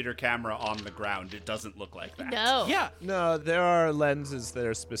 35mm camera on the ground, it doesn't look like that. No. Yeah. No, there are lenses that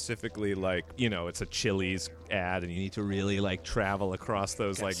are specifically like, it's a Chili's ad and you need to really like travel across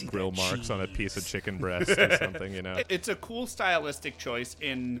those like grill marks on a piece of chicken breast or something, It's a cool stylistic choice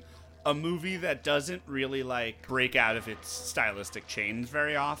in a movie that doesn't really like break out of its stylistic chains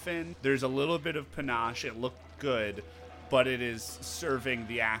very often. There's a little bit of panache. It looked good, but it is serving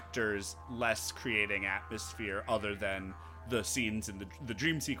the actors less, creating atmosphere other than the scenes and the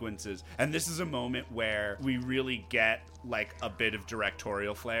dream sequences. And this is a moment where we really get like a bit of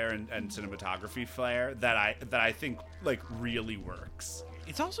directorial flair and cinematography flair that I think like really works.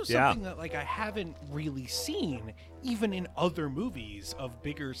 It's also something that like I haven't really seen even in other movies of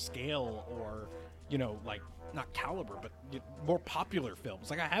bigger scale or, you know, like not caliber, but more popular films.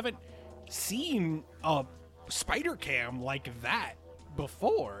 Like I haven't seen a spider cam like that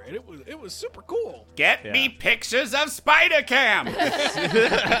before, and it was super cool. Get me pictures of spider cam.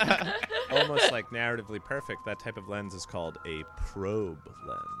 Almost like narratively perfect. That type of lens is called a probe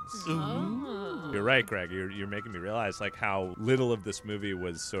lens. Oh. You're right, Greg. You're making me realize like how little of this movie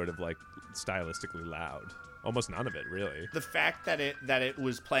was sort of like stylistically loud. Almost none of it, really. The fact that it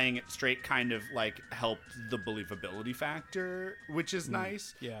was playing it straight kind of like helped the believability factor, which is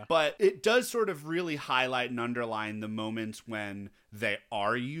nice. Yeah. But it does sort of really highlight and underline the moments when they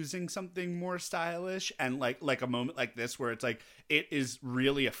are using something more stylish, and like a moment like this where it's like it is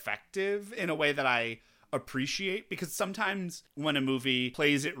really effective in a way that I appreciate, because sometimes when a movie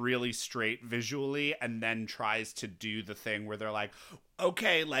plays it really straight visually and then tries to do the thing where they're like,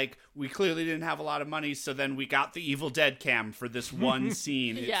 okay, like we clearly didn't have a lot of money, so then we got the Evil Dead cam for this one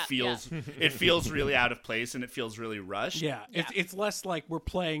scene. It feels really out of place and it feels really rushed. Yeah. It's less like we're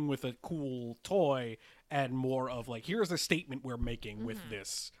playing with a cool toy and more of like, here's a statement we're making with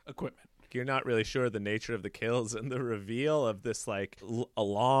this equipment. You're not really sure the nature of the kills, and the reveal of this like a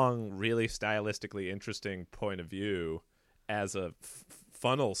long, really stylistically interesting point of view as a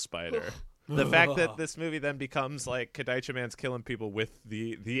funnel spider. The fact that this movie then becomes like Kadaicha Man's killing people with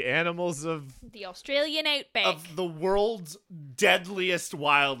the animals of the Australian outback, of the world's deadliest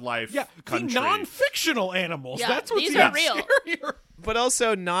wildlife. Yeah, country. The non-fictional animals. Yeah, that's what's these are real. Scarier. But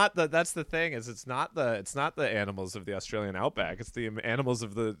also not that's the thing, is it's not the animals of the Australian outback. It's the animals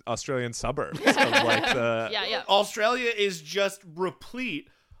of the Australian suburbs. Of like the Australia is just replete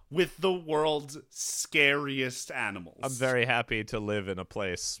with the world's scariest animals. I'm very happy to live in a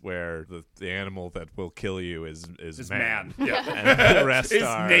place where the animal that will kill you is man. Yeah. And the rest is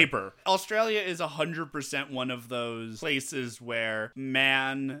are neighbor. Australia is 100% one of those places where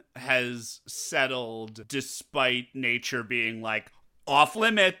man has settled despite nature being like off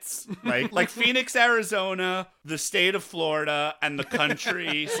limits, right? Like Phoenix, Arizona, the state of Florida, and the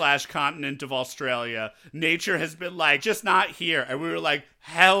country / continent of Australia. Nature has been like, just not here. And we were like,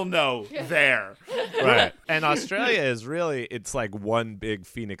 hell no, there. Right. And Australia is really, it's like one big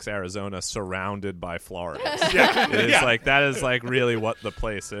Phoenix, Arizona surrounded by Florida. It's like, that is like really what the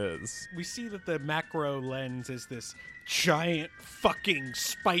place is. We see that the macro lens is this giant fucking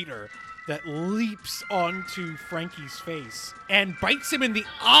spider that leaps onto Frankie's face and bites him in the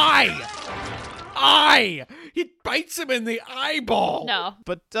eye. He bites him in the eyeball. No.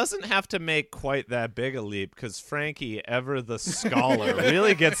 But doesn't have to make quite that big a leap, because Frankie, ever the scholar,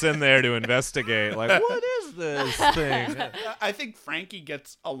 really gets in there to investigate. Like, what is this thing? I think Frankie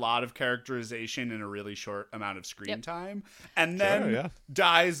gets a lot of characterization in a really short amount of screen time, and then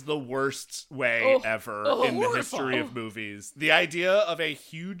dies the worst way ever in the history of movies. The idea of a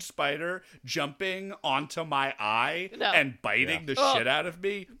huge spider jumping onto my eye and biting the shit out of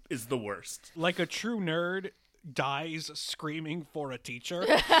me is the worst. Like a true nerd dies screaming for a teacher.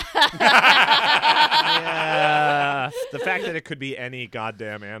 The fact that it could be any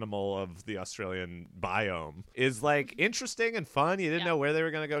goddamn animal of the Australian biome is like interesting and fun. You didn't know where they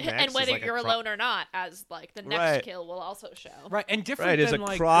were going to go next. And whether like you're alone or not, as like the next kill will also show. Right, and different Right, is a than,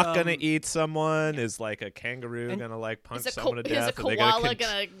 like, croc going to eat someone? Is like a kangaroo going to like punch someone to death? Is a koala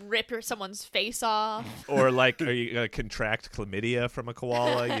going to rip someone's face off? Or like, are you going to contract chlamydia from a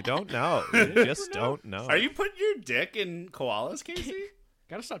koala? You don't know. You just don't know. Are you putting your dick in koalas, Casey?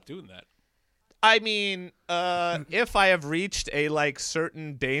 Gotta stop doing that. I mean, if I have reached a like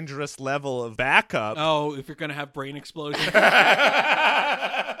certain dangerous level of backup. Oh, if you're gonna have brain explosion.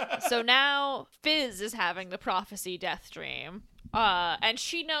 So now Fizz is having the prophecy death dream. And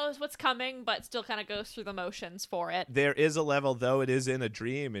she knows what's coming, but still kind of goes through the motions for it. There is a level, though it is in a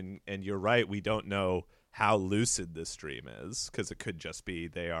dream, and you're right, we don't know how lucid this dream is, because it could just be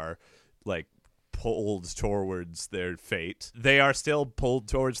they are like pulled towards their fate. They are still pulled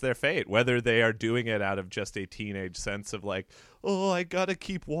towards their fate, whether they are doing it out of just a teenage sense of like, oh, I gotta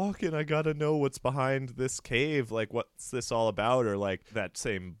keep walking, I gotta know what's behind this cave, like what's this all about, or like that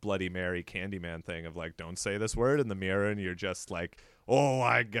same Bloody Mary Candyman thing of like, don't say this word in the mirror, and you're just like, oh,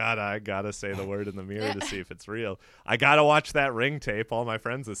 I gotta say the word in the mirror to see if it's real. I gotta watch that Ring tape. All my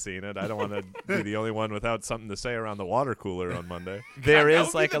friends have seen it. I don't want to be the only one without something to say around the water cooler on Monday. There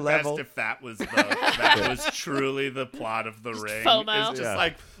is like a level. If that was truly the plot of the Ring. FOMO. It's just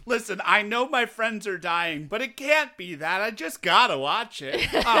like, listen, I know my friends are dying, but it can't be that. I just gotta watch it.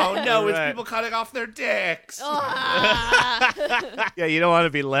 Oh no, it's people cutting off their dicks. Yeah, you don't want to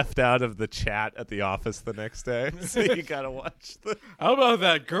be left out of the chat at the office the next day, so you gotta watch the. How about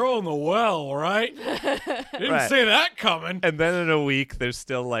that girl in the well, right? Didn't see that coming. And then in a week, there's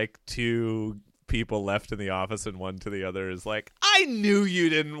still like 2 people left in the office, and one to the other is like, I knew you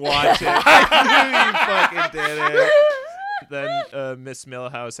didn't watch it. I knew you fucking did it. Then Miss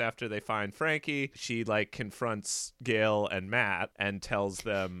Milhouse, after they find Frankie, she like confronts Gale and Matt and tells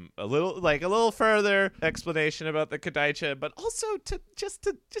them a little further explanation about the Kadaicha, but also to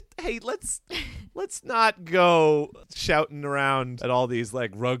hey, let's not go shouting around at all these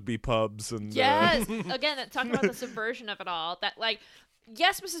like rugby pubs and yes. Again, talking about the subversion of it all. That like.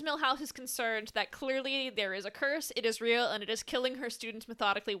 Yes, Mrs. Milhouse is concerned that clearly there is a curse, it is real, and it is killing her students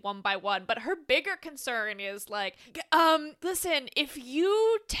methodically one by one. But her bigger concern is like, listen, if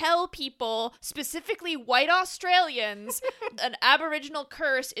you tell people, specifically white Australians, an Aboriginal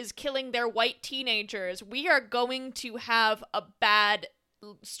curse is killing their white teenagers, we are going to have a bad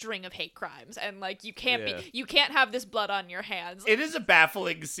string of hate crimes, and like you can't have this blood on your hands. It is a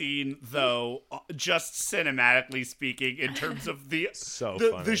baffling scene, though, just cinematically speaking, in terms of the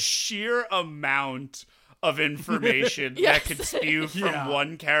sheer amount of information that can spew from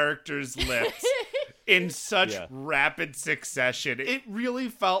one character's lips in such rapid succession. It really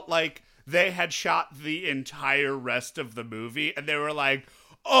felt like they had shot the entire rest of the movie, and they were like,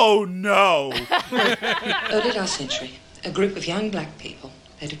 oh no. Early last century, a group of young black people,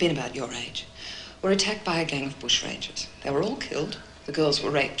 they'd have been about your age, were attacked by a gang of bushrangers. They were all killed. The girls were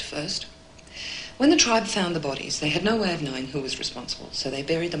raped first. When the tribe found the bodies, they had no way of knowing who was responsible, so they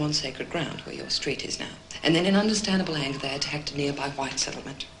buried them on sacred ground, where your street is now. And then in understandable anger, they attacked a nearby white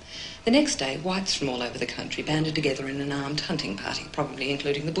settlement. The next day, whites from all over the country banded together in an armed hunting party, probably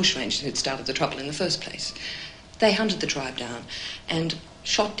including the bushrangers who'd started the trouble in the first place. They hunted the tribe down and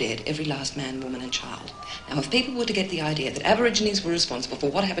shot dead every last man, woman and child. Now, if people were to get the idea that Aborigines were responsible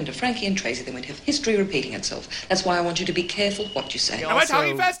for what happened to Frankie and Tracy, then we'd have history repeating itself. That's why I want you to be careful what you say. Am I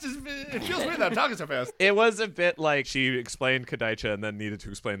talking fast? It feels weird that I'm talking so fast. It was a bit like she explained Kadaicha and then needed to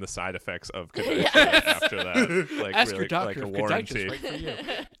explain the side effects of Kadaicha after that. Like, ask really, your doctor like a if warranty. Kadaicha's right for you.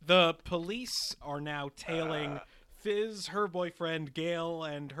 The police are now tailing Fizz, her boyfriend, Gale,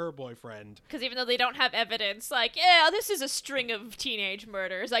 and her boyfriend. Because even though they don't have evidence, like, this is a string of teenage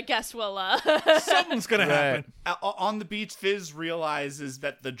murders, I guess we'll, Something's gonna happen. On the beach, Fizz realizes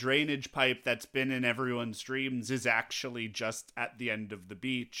that the drainage pipe that's been in everyone's dreams is actually just at the end of the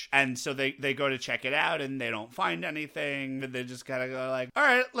beach. And so they go to check it out, and they don't find anything. And they just kind of go like, all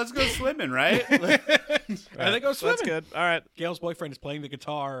right, let's go swimming, right? And they go swimming. That's good. All right. Gale's boyfriend is playing the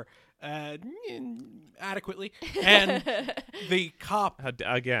guitar adequately, and the cop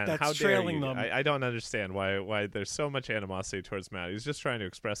that's trailing them. I don't understand why there's so much animosity towards Matt. He's just trying to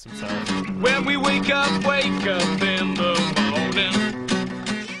express himself. When we wake up in the morning.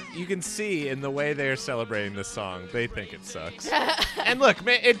 You can see in the way they're celebrating this song, they think it sucks. And look,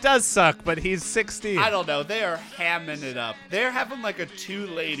 man, it does suck, but he's 16. I don't know. They are hamming it up. They're having like a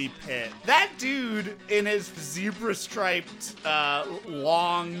two-lady pit. That dude in his zebra-striped,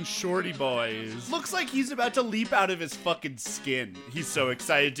 long shorty boys looks like he's about to leap out of his fucking skin. He's so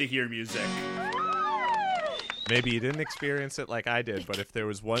excited to hear music. Maybe you didn't experience it like I did, but if there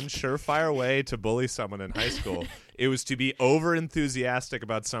was one surefire way to bully someone in high school, it was to be over-enthusiastic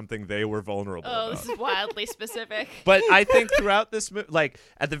about something they were vulnerable about. This is wildly specific. But I think throughout this movie, like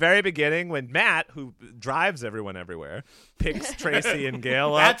at the very beginning, when Matt, who drives everyone everywhere, picks Tracy and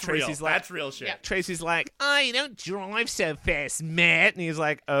Gale up, Tracy's like, that's real shit. Yeah. Tracy's like, you don't drive so fast, Matt. And he's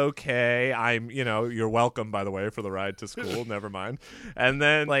like, okay, you're welcome, by the way, for the ride to school. Never mind. And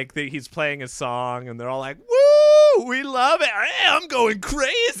then like he's playing his song, and they're all like, woo, we love it. Hey, I'm going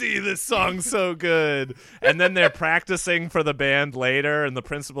crazy. This song's so good. And then they're practicing for the band later, and the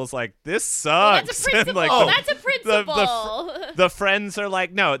principal's like, this sucks. Well, that's a principal. That's a principal. The friends are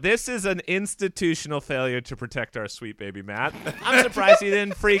like, no, this is an institutional failure to protect our sweet baby Matt. I'm surprised he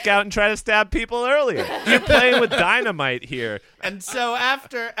didn't freak out and try to stab people earlier. You're playing with dynamite here. And so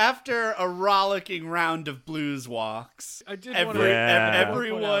after a rollicking round of blues walks,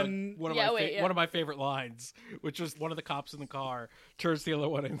 everyone... One of my favorite lines, which was one of the cops in the car turns to the other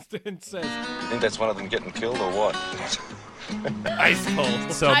one and says, You think that's one of them getting killed or what? Ice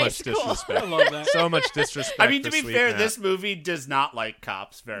cold. So much disrespect. I love that. So much disrespect. I mean, to for be Sweet fair, Matt. this movie does not like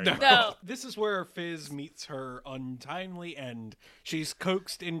cops very much. No. This is where Fizz meets her untimely end. She's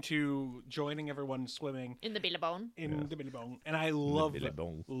coaxed into joining everyone swimming In the Billabong. in the Billabong. And I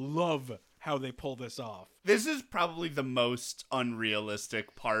love how they pull this off. This is probably the most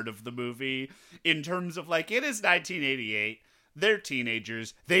unrealistic part of the movie in terms of, like, it is 1988. They're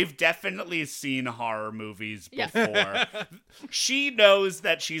teenagers. They've definitely seen horror movies before. She knows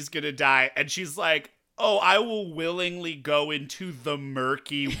that she's gonna die, and she's like, oh, I will willingly go into the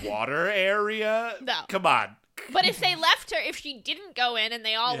murky water area? No. Come on. But if they left her, if she didn't go in and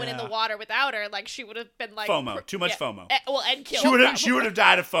they all went in the water without her, like, she would have been like... FOMO. Too much FOMO. And killed. She would have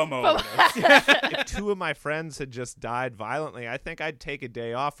died of FOMO. If two of my friends had just died violently, I think I'd take a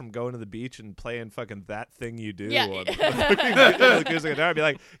day off from going to the beach and playing fucking That Thing You Do on the acoustic guitar. I'd be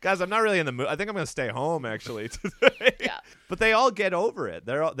like, guys, I'm not really in the mood. I think I'm going to stay home, actually, today. Yeah. But they all get over it.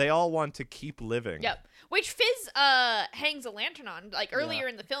 They all want to keep living. Yep. Which Fizz hangs a lantern on. Like, earlier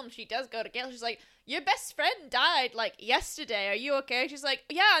in the film, she does go to Gale. She's like, your best friend died, like, yesterday. Are you okay? She's like,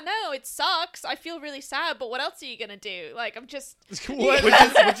 yeah, no, it sucks. I feel really sad, but what else are you gonna do? Like, I'm just...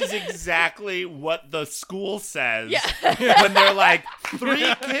 which is exactly what the school says when they're like,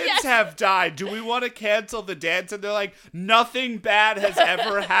 3 kids have died. Do we want to cancel the dance? And they're like, nothing bad has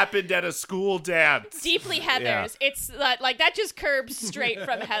ever happened at a school dance. Deeply Heathers. It's like, that just curbs straight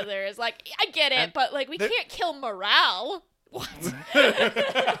from Heathers. Like, I get it, but, like, we can't kill morale. What?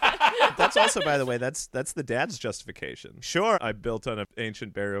 That's also, by the way, that's the dad's justification. Sure, I built on an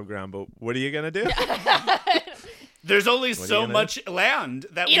ancient burial ground, but what are you gonna do? There's only so much land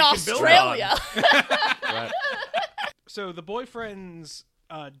that we in can Australia. build on. Right. So the boyfriends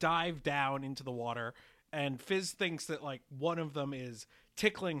dive down into the water, and Fizz thinks that, like, one of them is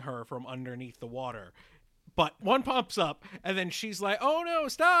tickling her from underneath the water. But one pops up, and then she's like, "Oh no,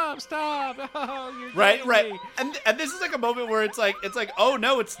 stop! Oh, you're Right. me." And this is like a moment where it's like, oh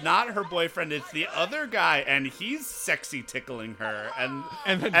no, it's not her boyfriend, it's the other guy, and he's sexy tickling her, and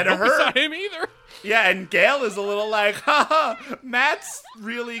then and nope, her, it's not him either. Yeah, and Gale is a little like, haha, Matt's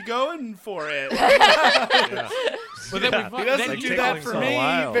really going for it. But then He doesn't do that for me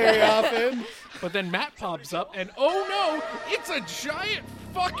very often. But then Matt pops up, and oh no, it's a giant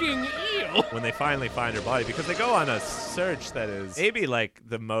fucking eel. When they finally find her body, because they go on a search that is maybe like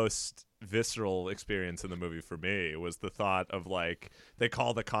the most visceral experience in the movie for me, was the thought of, like, they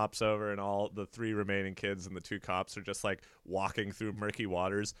call the cops over and all the 3 remaining kids and the 2 cops are just like walking through murky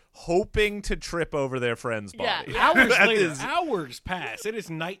waters hoping to trip over their friend's body. Hours later, hours pass. It is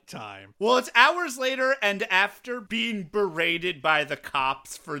nighttime. Well, it's hours later, and after being berated by the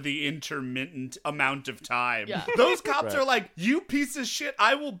cops for the intermittent amount of time, those cops are like, you piece of shit,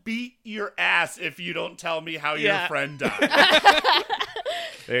 I will beat your ass if you don't tell me how your friend died.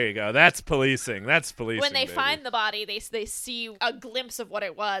 There you go. That's policing. That's policing. When they baby. find the body, they see a glimpse of what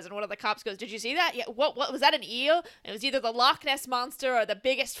it was, and one of the cops goes, "Did you see that? Yeah. What was that? An eel? And it was either the Loch Ness monster or the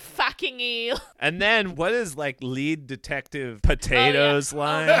biggest fucking eel." And then what is, like, lead detective Potatoes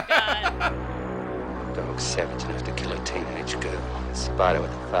line? Oh my God. Dog's savage enough to kill a teenage girl. A spider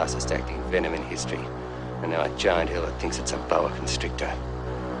with the fastest acting venom in history. And now a giant eel that thinks it's a boa constrictor.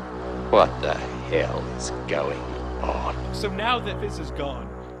 What the hell is going on? So now that Fizz is gone,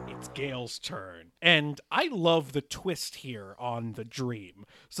 it's Gale's turn. And I love the twist here on the dream.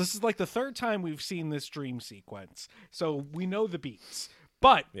 So this is like the 3rd time we've seen this dream sequence. So we know the beats.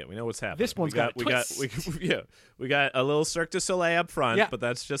 But yeah, we know what's happening. This one's got a twist. We got a little Cirque du Soleil up front, Yeah. but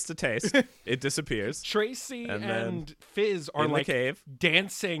that's just a taste. It disappears. Tracy And and then Fizz are in the like cave.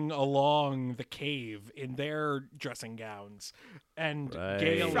 dancing along the cave in their dressing gowns. And Right.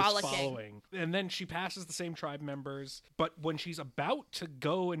 Gale is Frolicking. following. And then she passes the same tribe members. But when she's about to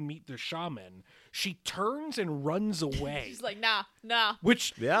go and meet the shaman, she turns and runs away. She's like, nah.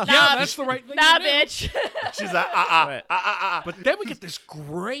 Which, Yeah. that's the right thing Nah, to do. bitch. She's like, But then we get this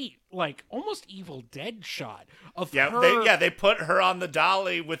great, like, almost Evil Dead shot of Yeah, her. they put her on the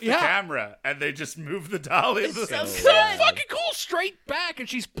dolly with the Yeah. camera, and they just move the dolly. It's so So good. fucking cool, straight back, and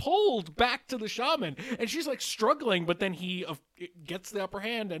she's pulled back to the shaman, and she's like struggling, but then he gets the upper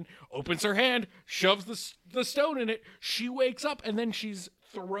hand and opens her hand, shoves the stone in it. She wakes up, and then she's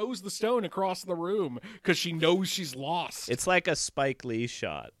throws the stone across the room because she knows she's lost. It's like a Spike Lee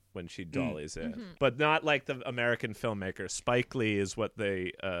shot when she dollies in, but not like the American filmmaker. Spike Lee is what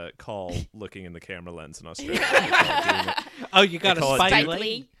they call looking in the camera lens in Australia. Oh, you got a call it Spike doing-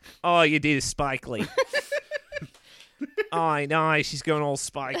 Lee? Oh, you did a Spike Lee. Oh, no, she's going all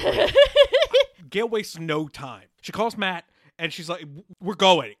Spike Lee. Gale wastes no time. She calls Matt, And she's like, we're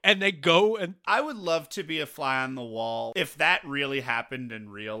going. And they go, and I would love to be a fly on the wall if that really happened in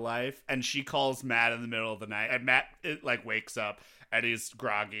real life, and she calls Matt in the middle of the night, and Matt wakes up and he's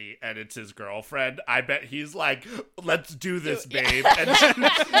groggy and it's his girlfriend. I bet he's like, let's do this, babe. And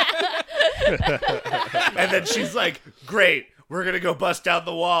then she's like, great, we're gonna go bust down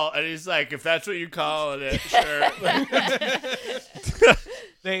the wall. And he's like, if that's what you call it, sure.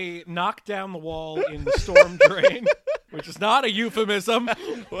 They knock down the wall in the storm drain, which is not a euphemism.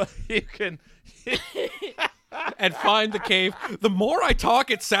 Well, you can... and find the cave. The more I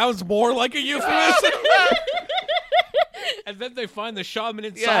talk, it sounds more like a euphemism. And then they find the shaman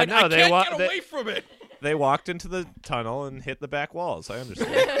inside. Yeah, no, I can't get away from it. They walked into the tunnel and hit the back walls. I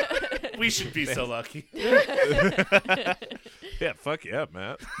understand. We should be so lucky. Yeah, fuck yeah,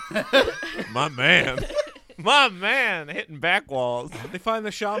 Matt. My man. My man, hitting back walls. They find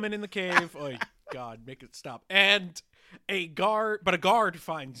the shaman in the cave. Oh, God, make it stop. And a guard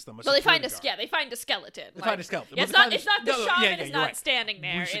finds them. Well, they find a skeleton. They find a skeleton. Yeah, it's not the shaman is not standing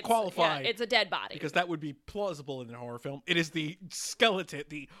there. We should qualify. Yeah, it's a dead body. Because that would be plausible in a horror film. It is the skeleton,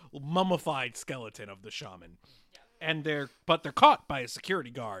 the mummified skeleton of the shaman. And they're caught by a security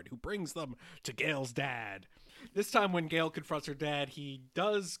guard who brings them to Gail's dad. This time when Gail confronts her dad, he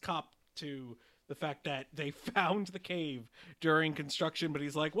does cop to the fact that they found the cave during construction, but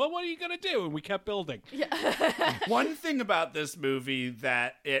he's like, well, what are you going to do? And we kept building. Yeah. One thing about this movie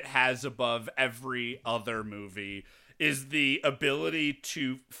that it has above every other movie is the ability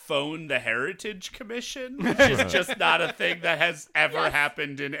to phone the Heritage Commission, which is just not a thing that has ever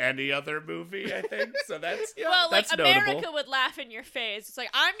happened in any other movie, I think. So that's that's America notable. would laugh in your face. It's like,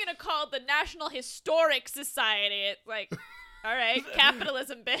 I'm going to call the National Historic Society. It's like, all right,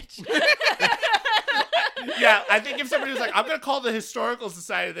 capitalism, bitch. Yeah, I think if somebody was like, I'm going to call the Historical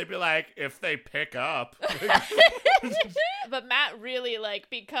Society, they'd be like, if they pick up. But Matt really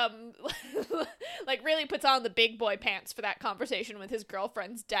really puts on the big boy pants for that conversation with his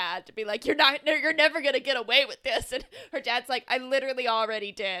girlfriend's dad to be like, you're never going to get away with this. And her dad's like, I literally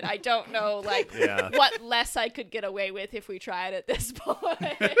already did. I don't know what less I could get away with if we tried at this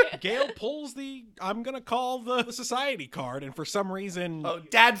point. Gail pulls the I'm going to call the society card, and for some reason,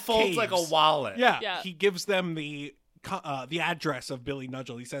 Dad folds caves. like a wallet. Yeah, he gives them the address of Billy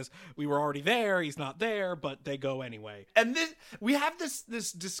Nudgel. He says, we were already there, he's not there, but they go anyway. And we have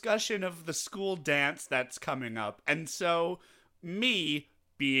this discussion of the school dance that's coming up. And so me,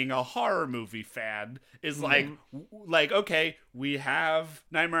 being a horror movie fan, is like, okay, we have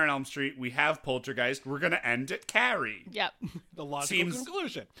Nightmare on Elm Street, we have Poltergeist, we're going to end at Carrie. Yep. The logical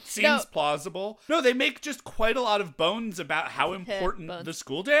conclusion. Seems plausible. No, they make just quite a lot of bones about how important the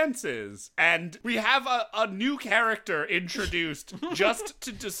school dance is. And we have a new character introduced just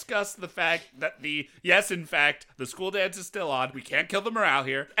to discuss the fact that in fact, the school dance is still on. We can't kill the morale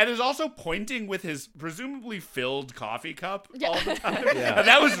here. And is also pointing with his presumably filled coffee cup all the time. Yeah. And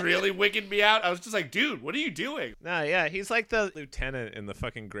that was really wigging me out. I was just like, dude, what are you doing? Nah, yeah, he's like the lieutenant in the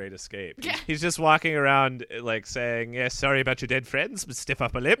fucking Great Escape. Yeah. He's just walking around like saying, yeah, sorry about your dead friends, but stiff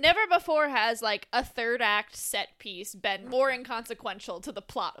upper lip. Never before has like a third act set piece been more inconsequential to the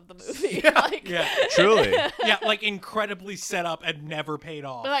plot of the movie. Yeah. Truly. Yeah, like incredibly set up and never paid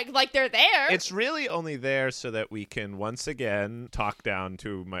off. Like they're there. It's really only there so that we can once again talk down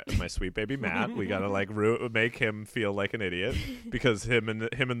to my sweet baby Matt. We gotta like make him feel like an idiot because him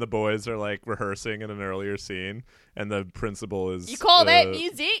and the boys are like rehearsing in an earlier scene, and the principal is. You call that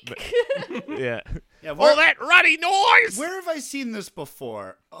music? Yeah. All that ruddy noise. Where have I seen this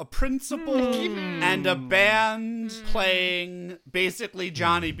before? A principal and a band playing basically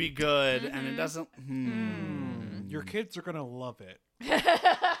Johnny Be Good, and it doesn't. Your kids are gonna love it.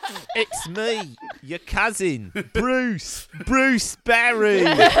 It's me, your cousin, Bruce Barry.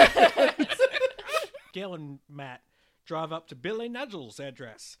 Gail and Matt drive up to Billy Nudgel's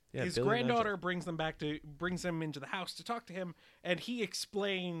address. Yeah, his Billy granddaughter Nudgel. brings him into the house to talk to him, and he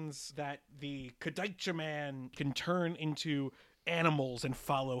explains that the Kadaicha man can turn into animals and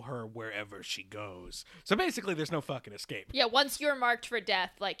follow her wherever she goes. So basically, there's no fucking escape. Yeah, once you're marked for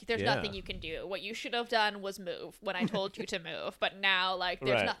death, like, there's nothing you can do. What you should have done was move when I told you to move, but now, like,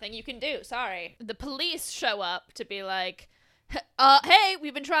 there's nothing you can do. Sorry. The police show up to be like, hey,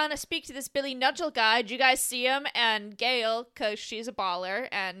 we've been trying to speak to this Billy Nudgel guy. Did you guys see him? And Gail, because she's a baller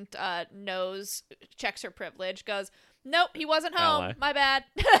and checks her privilege, goes, nope, he wasn't home. Ally. My bad.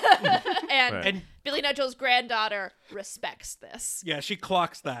 And Billy Nudgel's granddaughter respects this. Yeah, she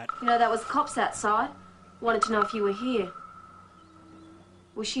clocks that. You know, that was cops outside. Wanted to know if you were here.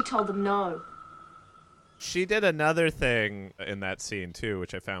 Well, she told them no. She did another thing in that scene, too,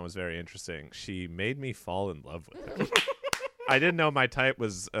 which I found was very interesting. She made me fall in love with her. I didn't know my type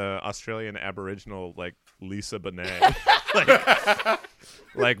was Australian Aboriginal, like Lisa Bonet.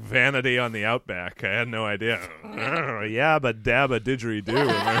 like Vanity on the Outback. I had no idea. Yeah, but dabba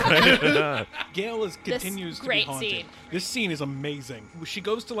didgeridoo. Gail continues to be haunted. Scene. This scene is amazing. She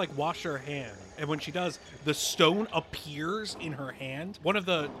goes to like wash her hand, and when she does, the stone appears in her hand. One of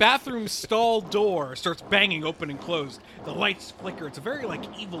the bathroom stall door starts banging open and closed. The lights flicker. It's a very like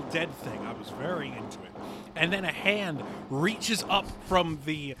Evil Dead thing. I was very into it. And then a hand reaches up from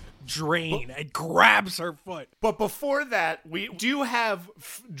the drain and grabs her foot. But before that, we do have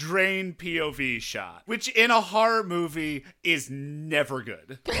drain POV shot, which in a horror movie is never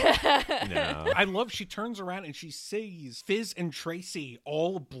good. No. I love she turns around and she sees Fizz and Tracy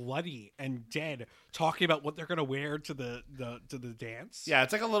all bloody and dead talking about what they're going to wear to the dance. Yeah,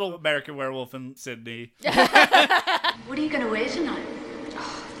 it's like a little American Werewolf in Sydney. What are you going to wear tonight?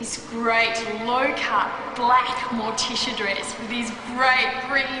 Oh, this great low-cut black Morticia dress with these great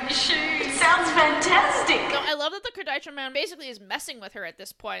green shoes. Sounds fantastic. No, I love that the Kardashian man basically is messing with her at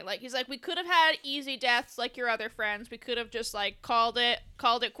this point. Like, he's like, we could have had easy deaths like your other friends. We could have just like called it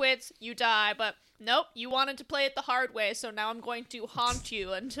quits. You die, but nope, you wanted to play it the hard way, so now I'm going to haunt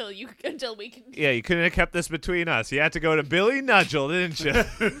you until we can. Yeah, you couldn't have kept this between us. You had to go to Billy Nudgel, didn't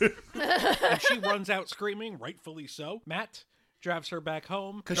you? And she runs out screaming, rightfully so. Matt drives her back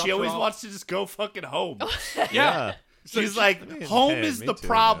home. Because she always wants to just go fucking home. Yeah. So she's like, home is the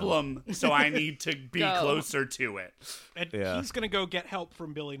problem, so I need to be closer to it. And he's going to go get help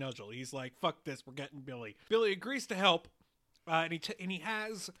from Billy Nudgel. He's like, fuck this, we're getting Billy. Billy agrees to help, and he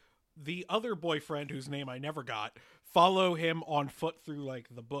has the other boyfriend, whose name I never got, follow him on foot through like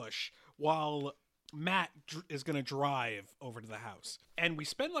the bush, while Matt is going to drive over to the house. And we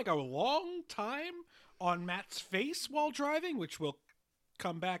spend like a long time on Matt's face while driving, which will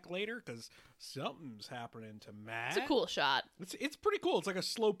come back later because something's happening to Matt. It's a cool shot. It's pretty cool. It's like a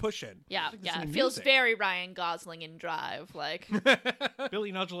slow push-in. Yeah, it feels very Ryan Gosling in Drive. Like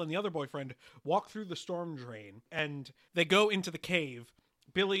Billy Nudgel and the other boyfriend walk through the storm drain, and they go into the cave.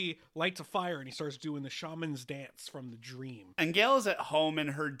 Billy lights a fire and he starts doing the shaman's dance from the dream. And Gail is at home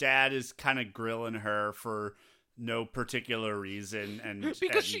and her dad is kind of grilling her for no particular reason, and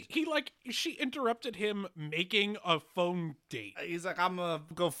because she interrupted him making a phone date. He's like, I'm gonna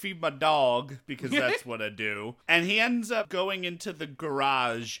go feed my dog because that's what I do. And he ends up going into the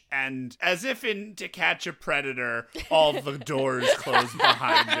garage, and as if in To Catch a Predator, all the doors close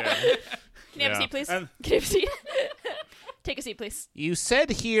behind him. Can you have a seat, please? Can you have a seat? Take a seat, please. You said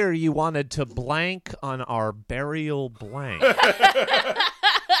here you wanted to blank on our burial blank.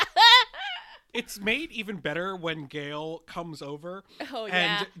 It's made even better when Gail comes over. Oh,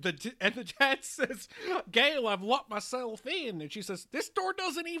 yeah. And the dad says, Gail, I've locked myself in. And she says, this door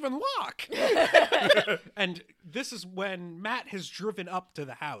doesn't even lock. And this is when Matt has driven up to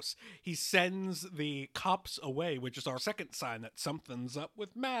the house. He sends the cops away, which is our second sign that something's up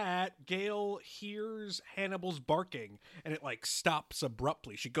with Matt. Gail hears Hannibal's barking, and it like stops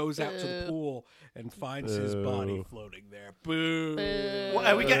abruptly. She goes out to the pool and finds his body floating there. Boo. Well,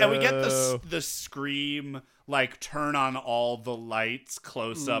 and we get the scream, like turn on all the lights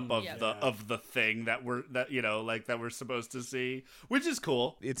close up of the thing that we're supposed to see, which is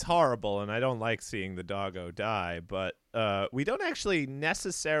cool. It's horrible, and I don't like seeing the doggo die, but we don't actually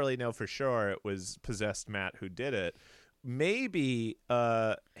necessarily know for sure it was possessed Matt who did it. Maybe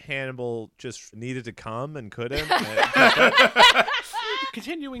Hannibal just needed to come and couldn't.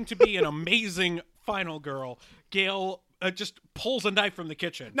 Continuing to be an amazing final girl, Gail just pulls a knife from the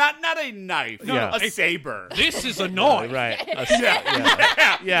kitchen. Not a knife, a saber. This is a knife. Right.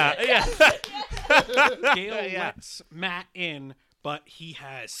 Yeah. Gail lets Matt in, but he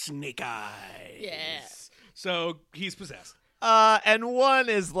has snake eyes. Yeah. So he's possessed. And one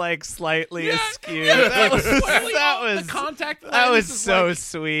is like slightly askew. That was so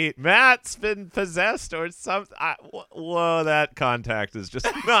sweet. Matt's been possessed or something. Whoa, that contact is just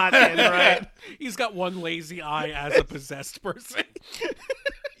not in right. He's got one lazy eye as a possessed person.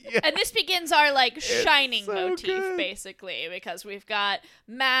 Yeah. And this begins our shining motif, basically, because we've got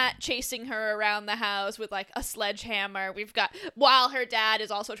Matt chasing her around the house with a sledgehammer. We've got, while her dad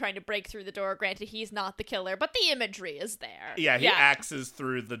is also trying to break through the door. Granted, he's not the killer, but the imagery is there. Yeah, he axes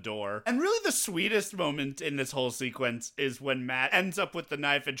through the door. And really the sweetest moment in this whole sequence is when Matt ends up with the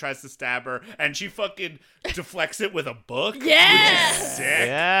knife and tries to stab her, and she fucking deflects it with a book. Yeah! Which is sick.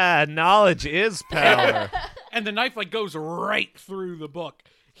 Yeah, knowledge is power. And the knife goes right through the book.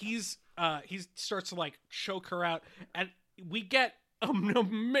 He starts to choke her out, and we get an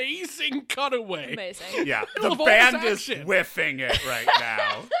amazing cutaway. Amazing. Yeah, the band is whiffing it right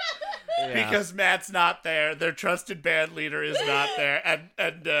now. because Matt's not there. Their trusted band leader is not there,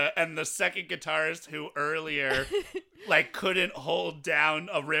 and the second guitarist who earlier couldn't hold down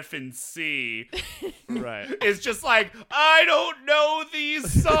a riff in C, right? Is just like, I don't know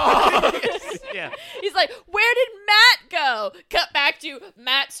these songs. Yeah, he's like, where did Matt go? Cut back to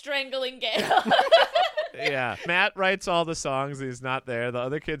Matt strangling Gale. Yeah, Matt writes all the songs. He's not there. The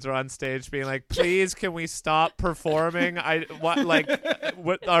other kids are on stage being like, "Please, can we stop performing?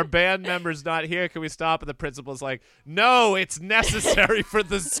 What our band member's not here. Can we stop?" And the principal's like, "No, it's necessary for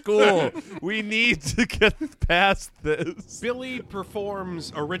the school. We need to get past this." Billy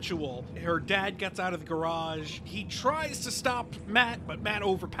performs a ritual. Her dad gets out of the garage. He tries to stop Matt, but Matt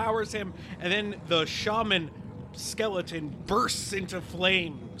overpowers him. And then the shaman skeleton bursts into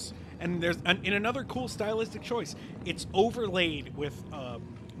flames. And there's in another cool stylistic choice, it's overlaid with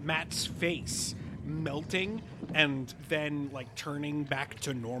Matt's face melting and then turning back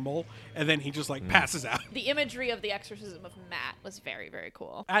to normal, and then he just passes out. The imagery of the exorcism of Matt was very, very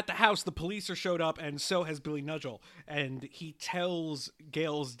cool. At the house, the police are showed up, and so has Billy Nudgel, and he tells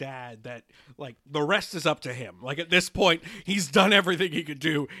Gale's dad that the rest is up to him. At this point, he's done everything he could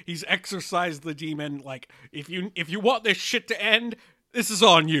do. He's exorcised the demon. If you want this shit to end, this is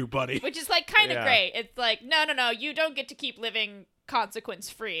on you, buddy. Which is kind of great. It's no, you don't get to keep living consequence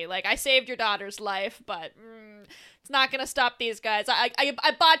free. I saved your daughter's life, but it's not gonna stop these guys. I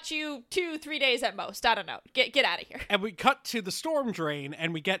bought you 2-3 days at most. I don't know. Get out of here. And we cut to the storm drain,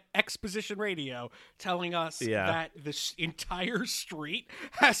 and we get exposition radio telling us that this entire street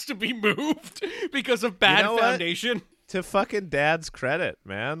has to be moved because of bad foundation. To fucking Dad's credit,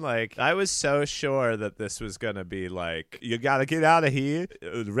 man. I was so sure that this was going to be you got to get out of here.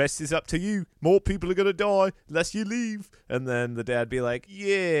 The rest is up to you. More people are going to die unless you leave. And then the dad be like,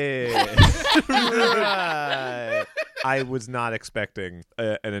 yeah. Right. I was not expecting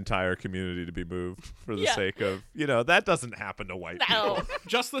an entire community to be moved for the sake of, that doesn't happen to white people.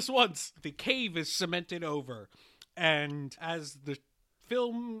 Just this once. The cave is cemented over. And as the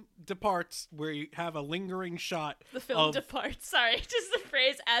film departs, where you have a lingering shot. The film departs. Sorry, just the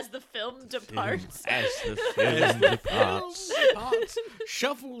phrase "as the film departs." As the film departs.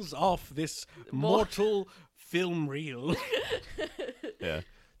 Shuffles off this mortal film reel. Yeah.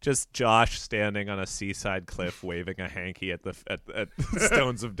 Just Josh standing on a seaside cliff, waving a hanky at the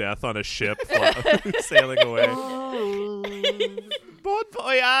stones of death on a ship, sailing away. Bon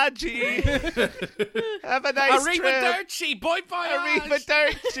voyage! Have a nice trip. Arrivederci, bon voyage!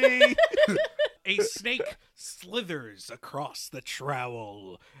 Arrivederci! A snake slithers across the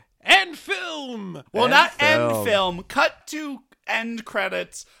trowel. End film! Well, not end film. Cut to end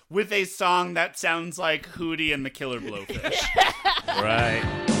credits with a song that sounds like Hootie and the Killer Blowfish. Right.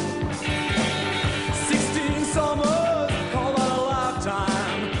 16 summers, call that a lifetime.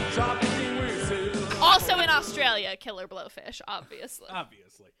 Also in Australia, Killer Blowfish, obviously.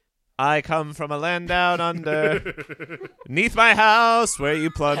 I come from a land down under, neath my house where you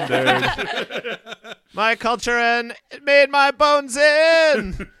plundered my culture and it made my bones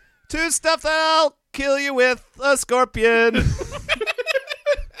in to stuff that'll kill you with a scorpion.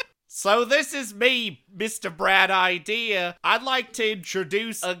 So this is me, Mr. Brad Idea. I'd like to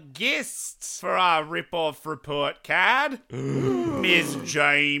introduce a guest for our Rip-Off Report card, Ms.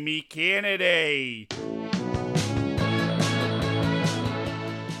 Jamie Kennedy.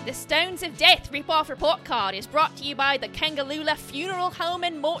 The Stones of Death Rip-Off Report card is brought to you by the Kangaloola Funeral Home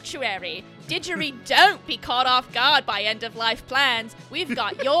and Mortuary. Don't be caught off guard by end-of-life plans. We've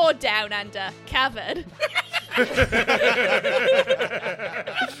got your down under covered.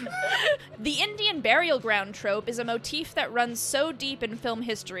 The Indian burial ground trope is a motif that runs so deep in film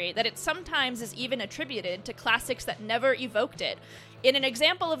history that it sometimes is even attributed to classics that never evoked it. In an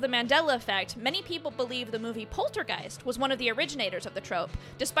example of the Mandela effect, many people believe the movie Poltergeist was one of the originators of the trope,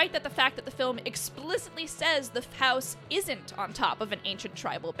 despite the fact that the film explicitly says the house isn't on top of an ancient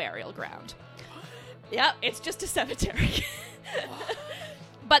tribal burial ground. Yep, it's just a cemetery.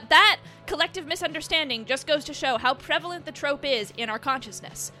 But that collective misunderstanding just goes to show how prevalent the trope is in our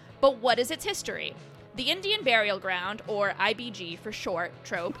consciousness. But what is its history? The Indian burial ground, or IBG for short,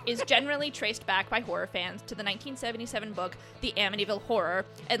 trope is generally traced back by horror fans to the 1977 book The Amityville Horror,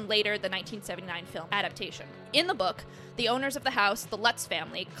 and later the 1979 film adaptation. In the book, the owners of the house, the Lutz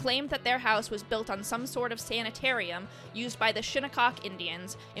family, claimed that their house was built on some sort of sanitarium used by the Shinnecock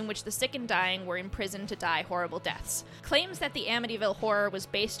Indians, in which the sick and dying were imprisoned to die horrible deaths. Claims that the Amityville Horror was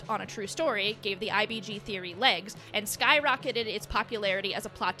based on a true story gave the IBG theory legs and skyrocketed its popularity as a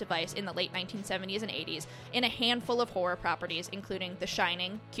plot device in the late 1970s and 80s in a handful of horror properties, including The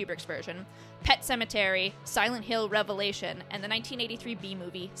Shining, Kubrick's version, Pet Sematary, Silent Hill Revelation, and the 1983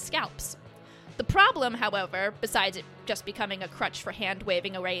 B-movie Scalps. The problem, however, besides it just becoming a crutch for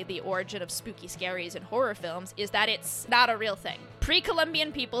hand-waving away the origin of spooky scaries in horror films, is that it's not a real thing.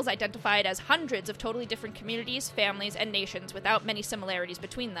 Pre-Columbian peoples identified as hundreds of totally different communities, families, and nations without many similarities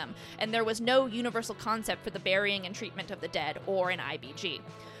between them, and there was no universal concept for the burying and treatment of the dead, or an IBG.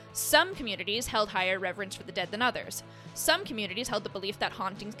 Some communities held higher reverence for the dead than others. Some communities held the belief that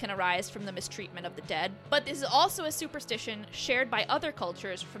hauntings can arise from the mistreatment of the dead, but this is also a superstition shared by other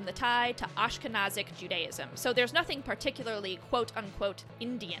cultures from the Thai to Ashkenazic Judaism, so there's nothing particularly quote-unquote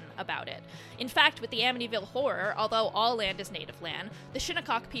Indian about it. In fact, with the Amityville Horror, although all land is native land, the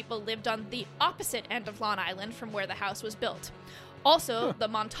Shinnecock people lived on the opposite end of Long Island from where the house was built. Also, the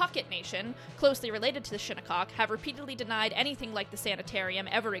Montaukett Nation, closely related to the Shinnecock, have repeatedly denied anything like the sanitarium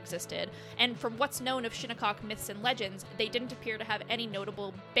ever existed, and from what's known of Shinnecock myths and legends, they didn't appear to have any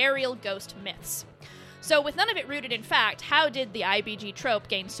notable burial ghost myths. So, with none of it rooted in fact, how did the IBG trope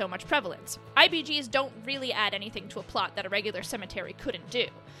gain so much prevalence? IBGs don't really add anything to a plot that a regular cemetery couldn't do.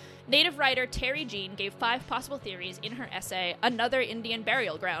 Native writer Terry Jean gave 5 possible theories in her essay, Another Indian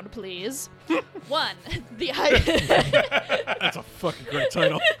Burial Ground, Please. 1. That's a fucking great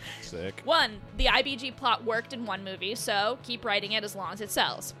title. Sick. 1. The IBG plot worked in one movie, so keep writing it as long as it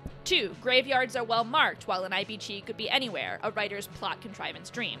sells. 2. Graveyards are well marked, while an IBG could be anywhere, a writer's plot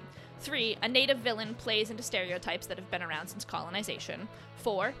contrivance dream. 3. A native villain plays into stereotypes that have been around since colonization.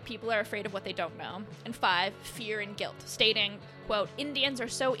 4. People are afraid of what they don't know. And 5. Fear and guilt, stating, quote, Indians are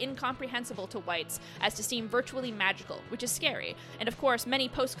so incomprehensible to whites as to seem virtually magical, which is scary. And of course, many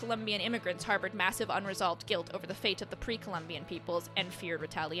post-Columbian immigrants harbored massive unresolved guilt over the fate of the pre-Columbian peoples and feared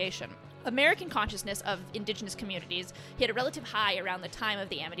retaliation. American consciousness of indigenous communities hit a relative high around the time of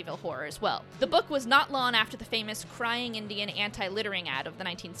the Amityville Horror as well. The book was not long after the famous Crying Indian anti-littering ad of the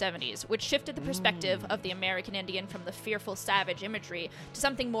 1970s, which shifted the perspective of the American Indian from the fearful savage imagery to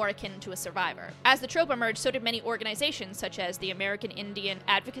something more akin to a survivor. As the trope emerged, so did many organizations such as the American Indian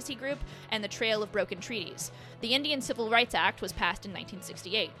Advocacy Group and the Trail of Broken Treaties. The Indian Civil Rights Act was passed in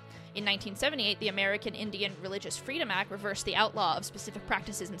 1968. In 1978, the American Indian Religious Freedom Act reversed the outlaw of specific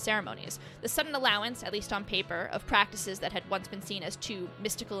practices and ceremonies. The sudden allowance, at least on paper, of practices that had once been seen as too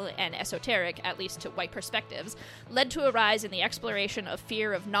mystical and esoteric, at least to white perspectives, led to a rise in the exploration of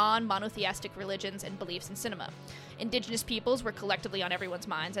fear of non-monotheistic religions and beliefs in cinema. Indigenous peoples were collectively on everyone's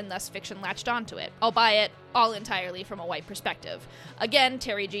minds, and thus fiction latched onto it, albeit all entirely from a white perspective. Again,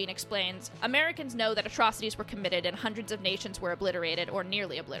 Terry Jean explains, Americans know that atrocities were committed and hundreds of nations were obliterated or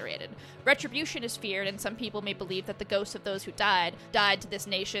nearly obliterated. Retribution is feared, and some people may believe that the ghosts of those who died to this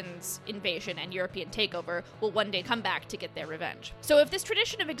nation's invasion and European takeover will one day come back to get their revenge. So if this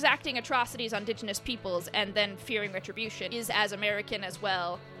tradition of exacting atrocities on indigenous peoples and then fearing retribution is as American as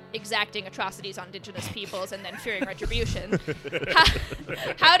well, exacting atrocities on indigenous peoples and then fearing retribution.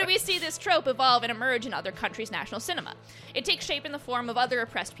 How do we see this trope evolve and emerge in other countries' national cinema? It takes shape in the form of other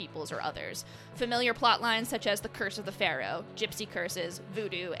oppressed peoples or others. Familiar plotlines such as The Curse of the Pharaoh, Gypsy curses,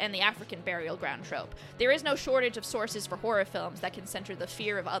 voodoo, and the African burial ground trope. There is no shortage of sources for horror films that can center the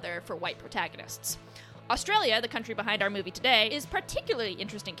fear of other for white protagonists. Australia, the country behind our movie today, is a particularly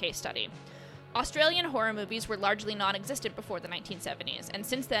interesting case study. Australian horror movies were largely non-existent before the 1970s, and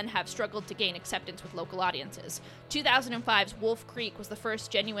since then have struggled to gain acceptance with local audiences. 2005's Wolf Creek was the first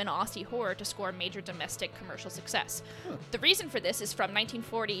genuine Aussie horror to score major domestic commercial success. The reason for this is from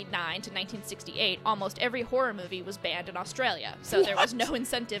 1949 to 1968, almost every horror movie was banned in Australia, so there was no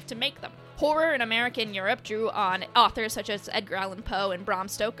incentive to make them. Horror in America and Europe drew on authors such as Edgar Allan Poe and Bram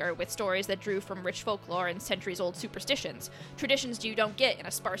Stoker, with stories that drew from rich folklore and centuries-old superstitions, traditions you don't get in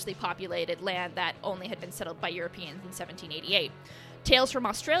a sparsely populated land that only had been settled by Europeans in 1788. Tales from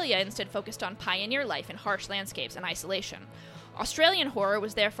Australia instead focused on pioneer life in harsh landscapes and isolation. Australian horror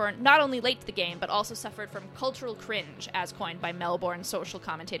was therefore not only late to the game, but also suffered from cultural cringe, as coined by Melbourne social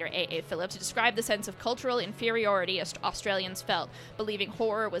commentator A.A. Phillips, to describe the sense of cultural inferiority Australians felt, believing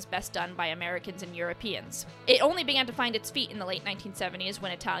horror was best done by Americans and Europeans. It only began to find its feet in the late 1970s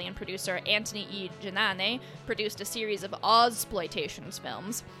when Italian producer Anthony E. Giannone produced a series of Ozploitation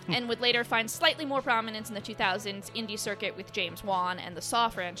films, and would later find slightly more prominence in the 2000s indie circuit with James Wan and the Saw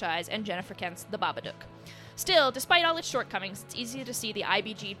franchise and Jennifer Kent's The Babadook. Still, despite all its shortcomings, it's easy to see the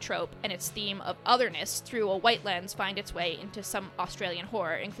IBG trope and its theme of otherness through a white lens find its way into some Australian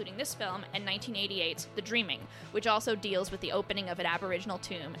horror, including this film and 1988's The Dreaming, which also deals with the opening of an Aboriginal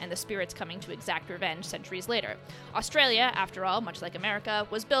tomb and the spirits coming to exact revenge centuries later. Australia, after all, much like America,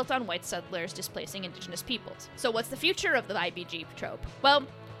 was built on white settlers displacing Indigenous peoples. So what's the future of the IBG trope? Well,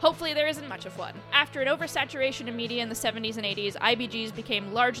 hopefully there isn't much of one. After an oversaturation in media in the 70s and 80s, IBGs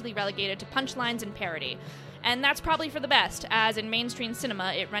became largely relegated to punchlines and parody. And that's probably for the best, as in mainstream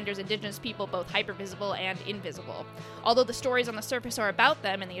cinema, it renders Indigenous people both hypervisible and invisible. Although the stories on the surface are about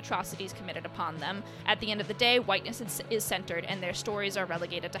them and the atrocities committed upon them, at the end of the day, whiteness is centered and their stories are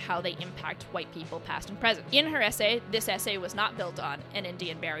relegated to how they impact white people past and present. In her essay, this essay was not built on an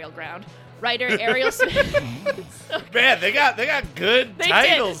Indian burial ground. Writer Ariel Smith... Man, they got good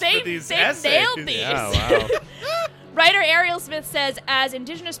titles for these essays. They nailed these. Yeah, wow. Writer Ariel Smith says, as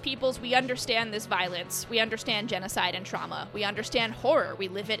Indigenous peoples, we understand this violence. We understand genocide and trauma. We understand horror. We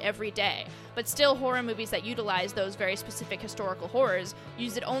live it every day. But still, horror movies that utilize those very specific historical horrors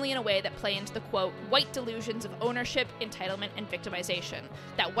use it only in a way that play into the, quote, white delusions of ownership, entitlement, and victimization.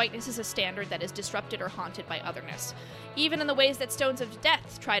 That whiteness is a standard that is disrupted or haunted by otherness. Even in the ways that Stones of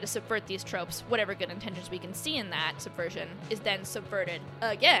Death try to subvert these tropes, whatever good intentions we can see in that subversion is then subverted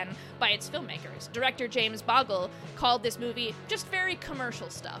again by its filmmakers. Director James Bogle called this movie just very commercial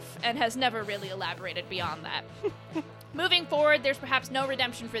stuff and has never really elaborated beyond that. Moving forward, there's perhaps no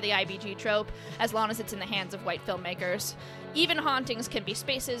redemption for the IBG trope, as long as it's in the hands of white filmmakers. Even hauntings can be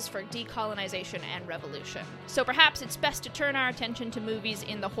spaces for decolonization and revolution. So perhaps it's best to turn our attention to movies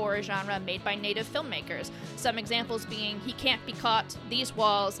in the horror genre made by native filmmakers, some examples being He Can't Be Caught, These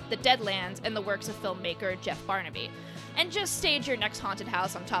Walls, The Deadlands, and the works of filmmaker Jeff Barnaby. And just stage your next haunted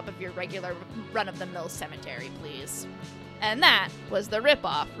house on top of your regular run-of-the-mill cemetery, please. And that was the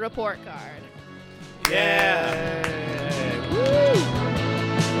Ripoff Report Card. Yeah.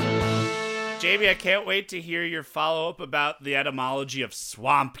 Jamie, I can't wait to hear your follow-up about the etymology of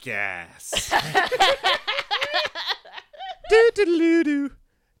swamp gas.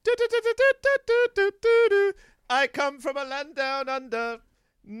 I come from a land down under,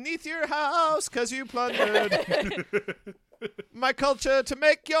 neath your house, 'cause you plundered my culture to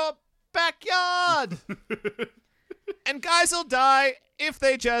make your backyard. And guys will die if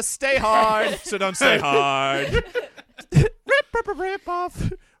they just stay hard. So don't stay hard. Rip off.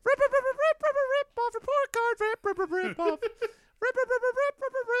 Rip off report card. Rip off. Rip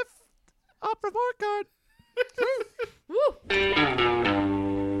off report card.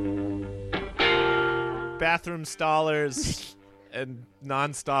 Bathroom stallers and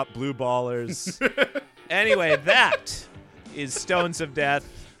non-stop blue ballers. Anyway, that is Stones of Death,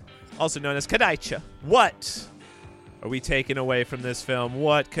 also known as Kadaicha. What are we taking away from this film?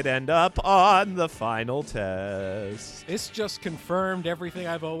 What could end up on the final test? It's just confirmed everything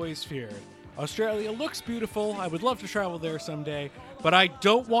I've always feared. Australia looks beautiful. I would love to travel there someday, but I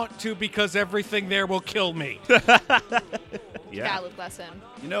don't want to because everything there will kill me. God bless him.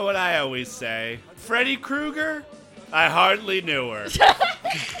 You know what I always say? Freddy Krueger? I hardly knew her.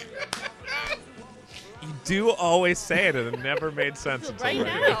 You do always say it, and it never made sense until right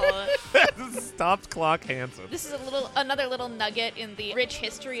now. Stopped Clock Hansen. This is another little nugget in the rich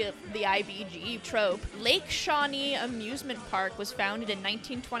history of the IBG trope. Lake Shawnee Amusement Park was founded in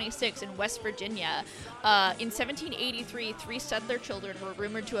 1926 in West Virginia. In 1783, 3 settler children were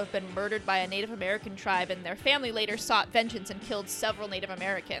rumored to have been murdered by a Native American tribe, and their family later sought vengeance and killed several Native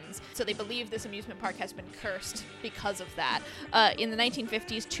Americans. So they believe this amusement park has been cursed because of that. In the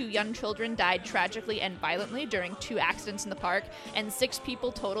 1950s, 2 young children died tragically and violently during 2 accidents in the park, and 6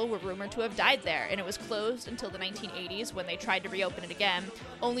 people total were rumored to have died there, and it was closed until the 1980s when they tried to reopen it again,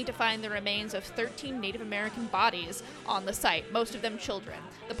 only to find the remains of 13 Native American bodies on the site, most of them children.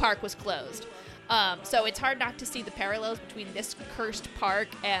 The park was closed. So it's hard not to see the parallels between this cursed park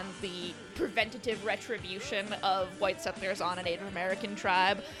and the preventative retribution of white settlers on a Native American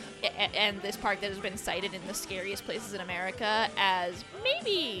tribe, and this park that has been cited in the scariest places in America as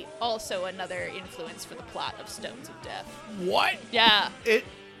maybe also another influence for the plot of Stones of Death. What? Yeah. It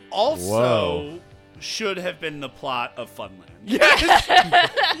also should have been the plot of Funland. Yes!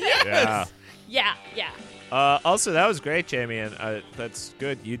 Yes! Yeah. Also, that was great, Jamie, and that's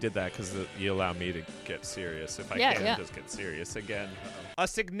good you did that because you allow me to get serious if I can just get serious again. A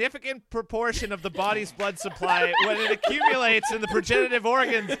significant proportion of the body's blood supply, when it accumulates in the progenitive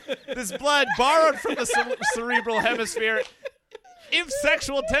organs, this blood borrowed from the cerebral hemisphere If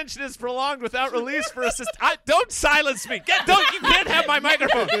sexual tension is prolonged without release for a don't silence me. You can't have my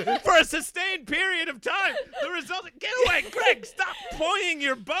microphone for a sustained period of time. The result. Get away, Greg! Stop pointing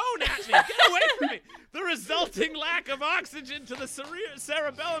your bone at me. Get away from me. The resulting lack of oxygen to the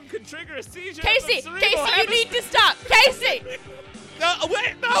cerebellum can trigger a seizure. Casey, you need to stop. Casey. No,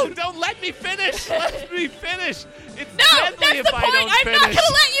 wait, no! Don't let me finish. Let me finish. It's deadly that's if the I point. don't finish. I'm not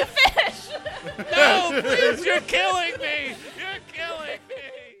gonna let you finish. No, please! You're killing me. You're killing me.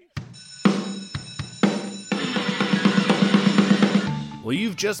 Well,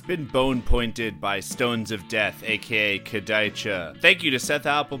 you've just been bone-pointed by Stones of Death, aka Kadaicha. Thank you to Seth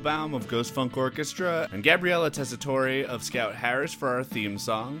Applebaum of Ghost Funk Orchestra, and Gabriella Tessitore of Scout Harris for our theme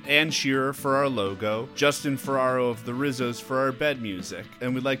song, Ann Shearer for our logo, Justin Ferraro of The Rizzos for our bed music,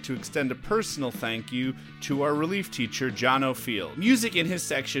 and we'd like to extend a personal thank you to our relief teacher, John O'Field. Music in his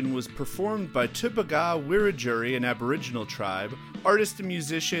section was performed by Tupaga Wiradjuri, an Aboriginal tribe, artist and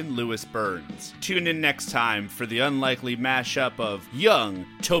musician Lewis Burns. Tune in next time for the unlikely mashup of young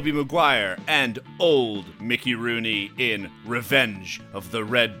Tobey Maguire and old Mickey Rooney in Revenge of the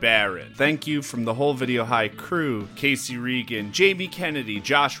Red Baron. Thank you from the whole Video High crew, Casey Regan, Jamie Kennedy,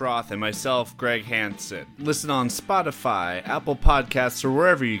 Josh Roth, and myself, Greg Hansen. Listen on Spotify, Apple Podcasts, or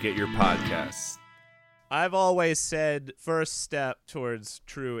wherever you get your podcasts. I've always said first step towards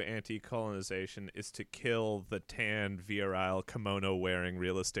true anti-colonization is to kill the tan, virile, kimono-wearing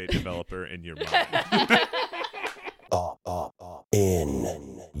real estate developer in your mind.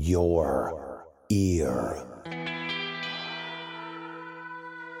 In your ear.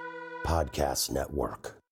 Podcast Network.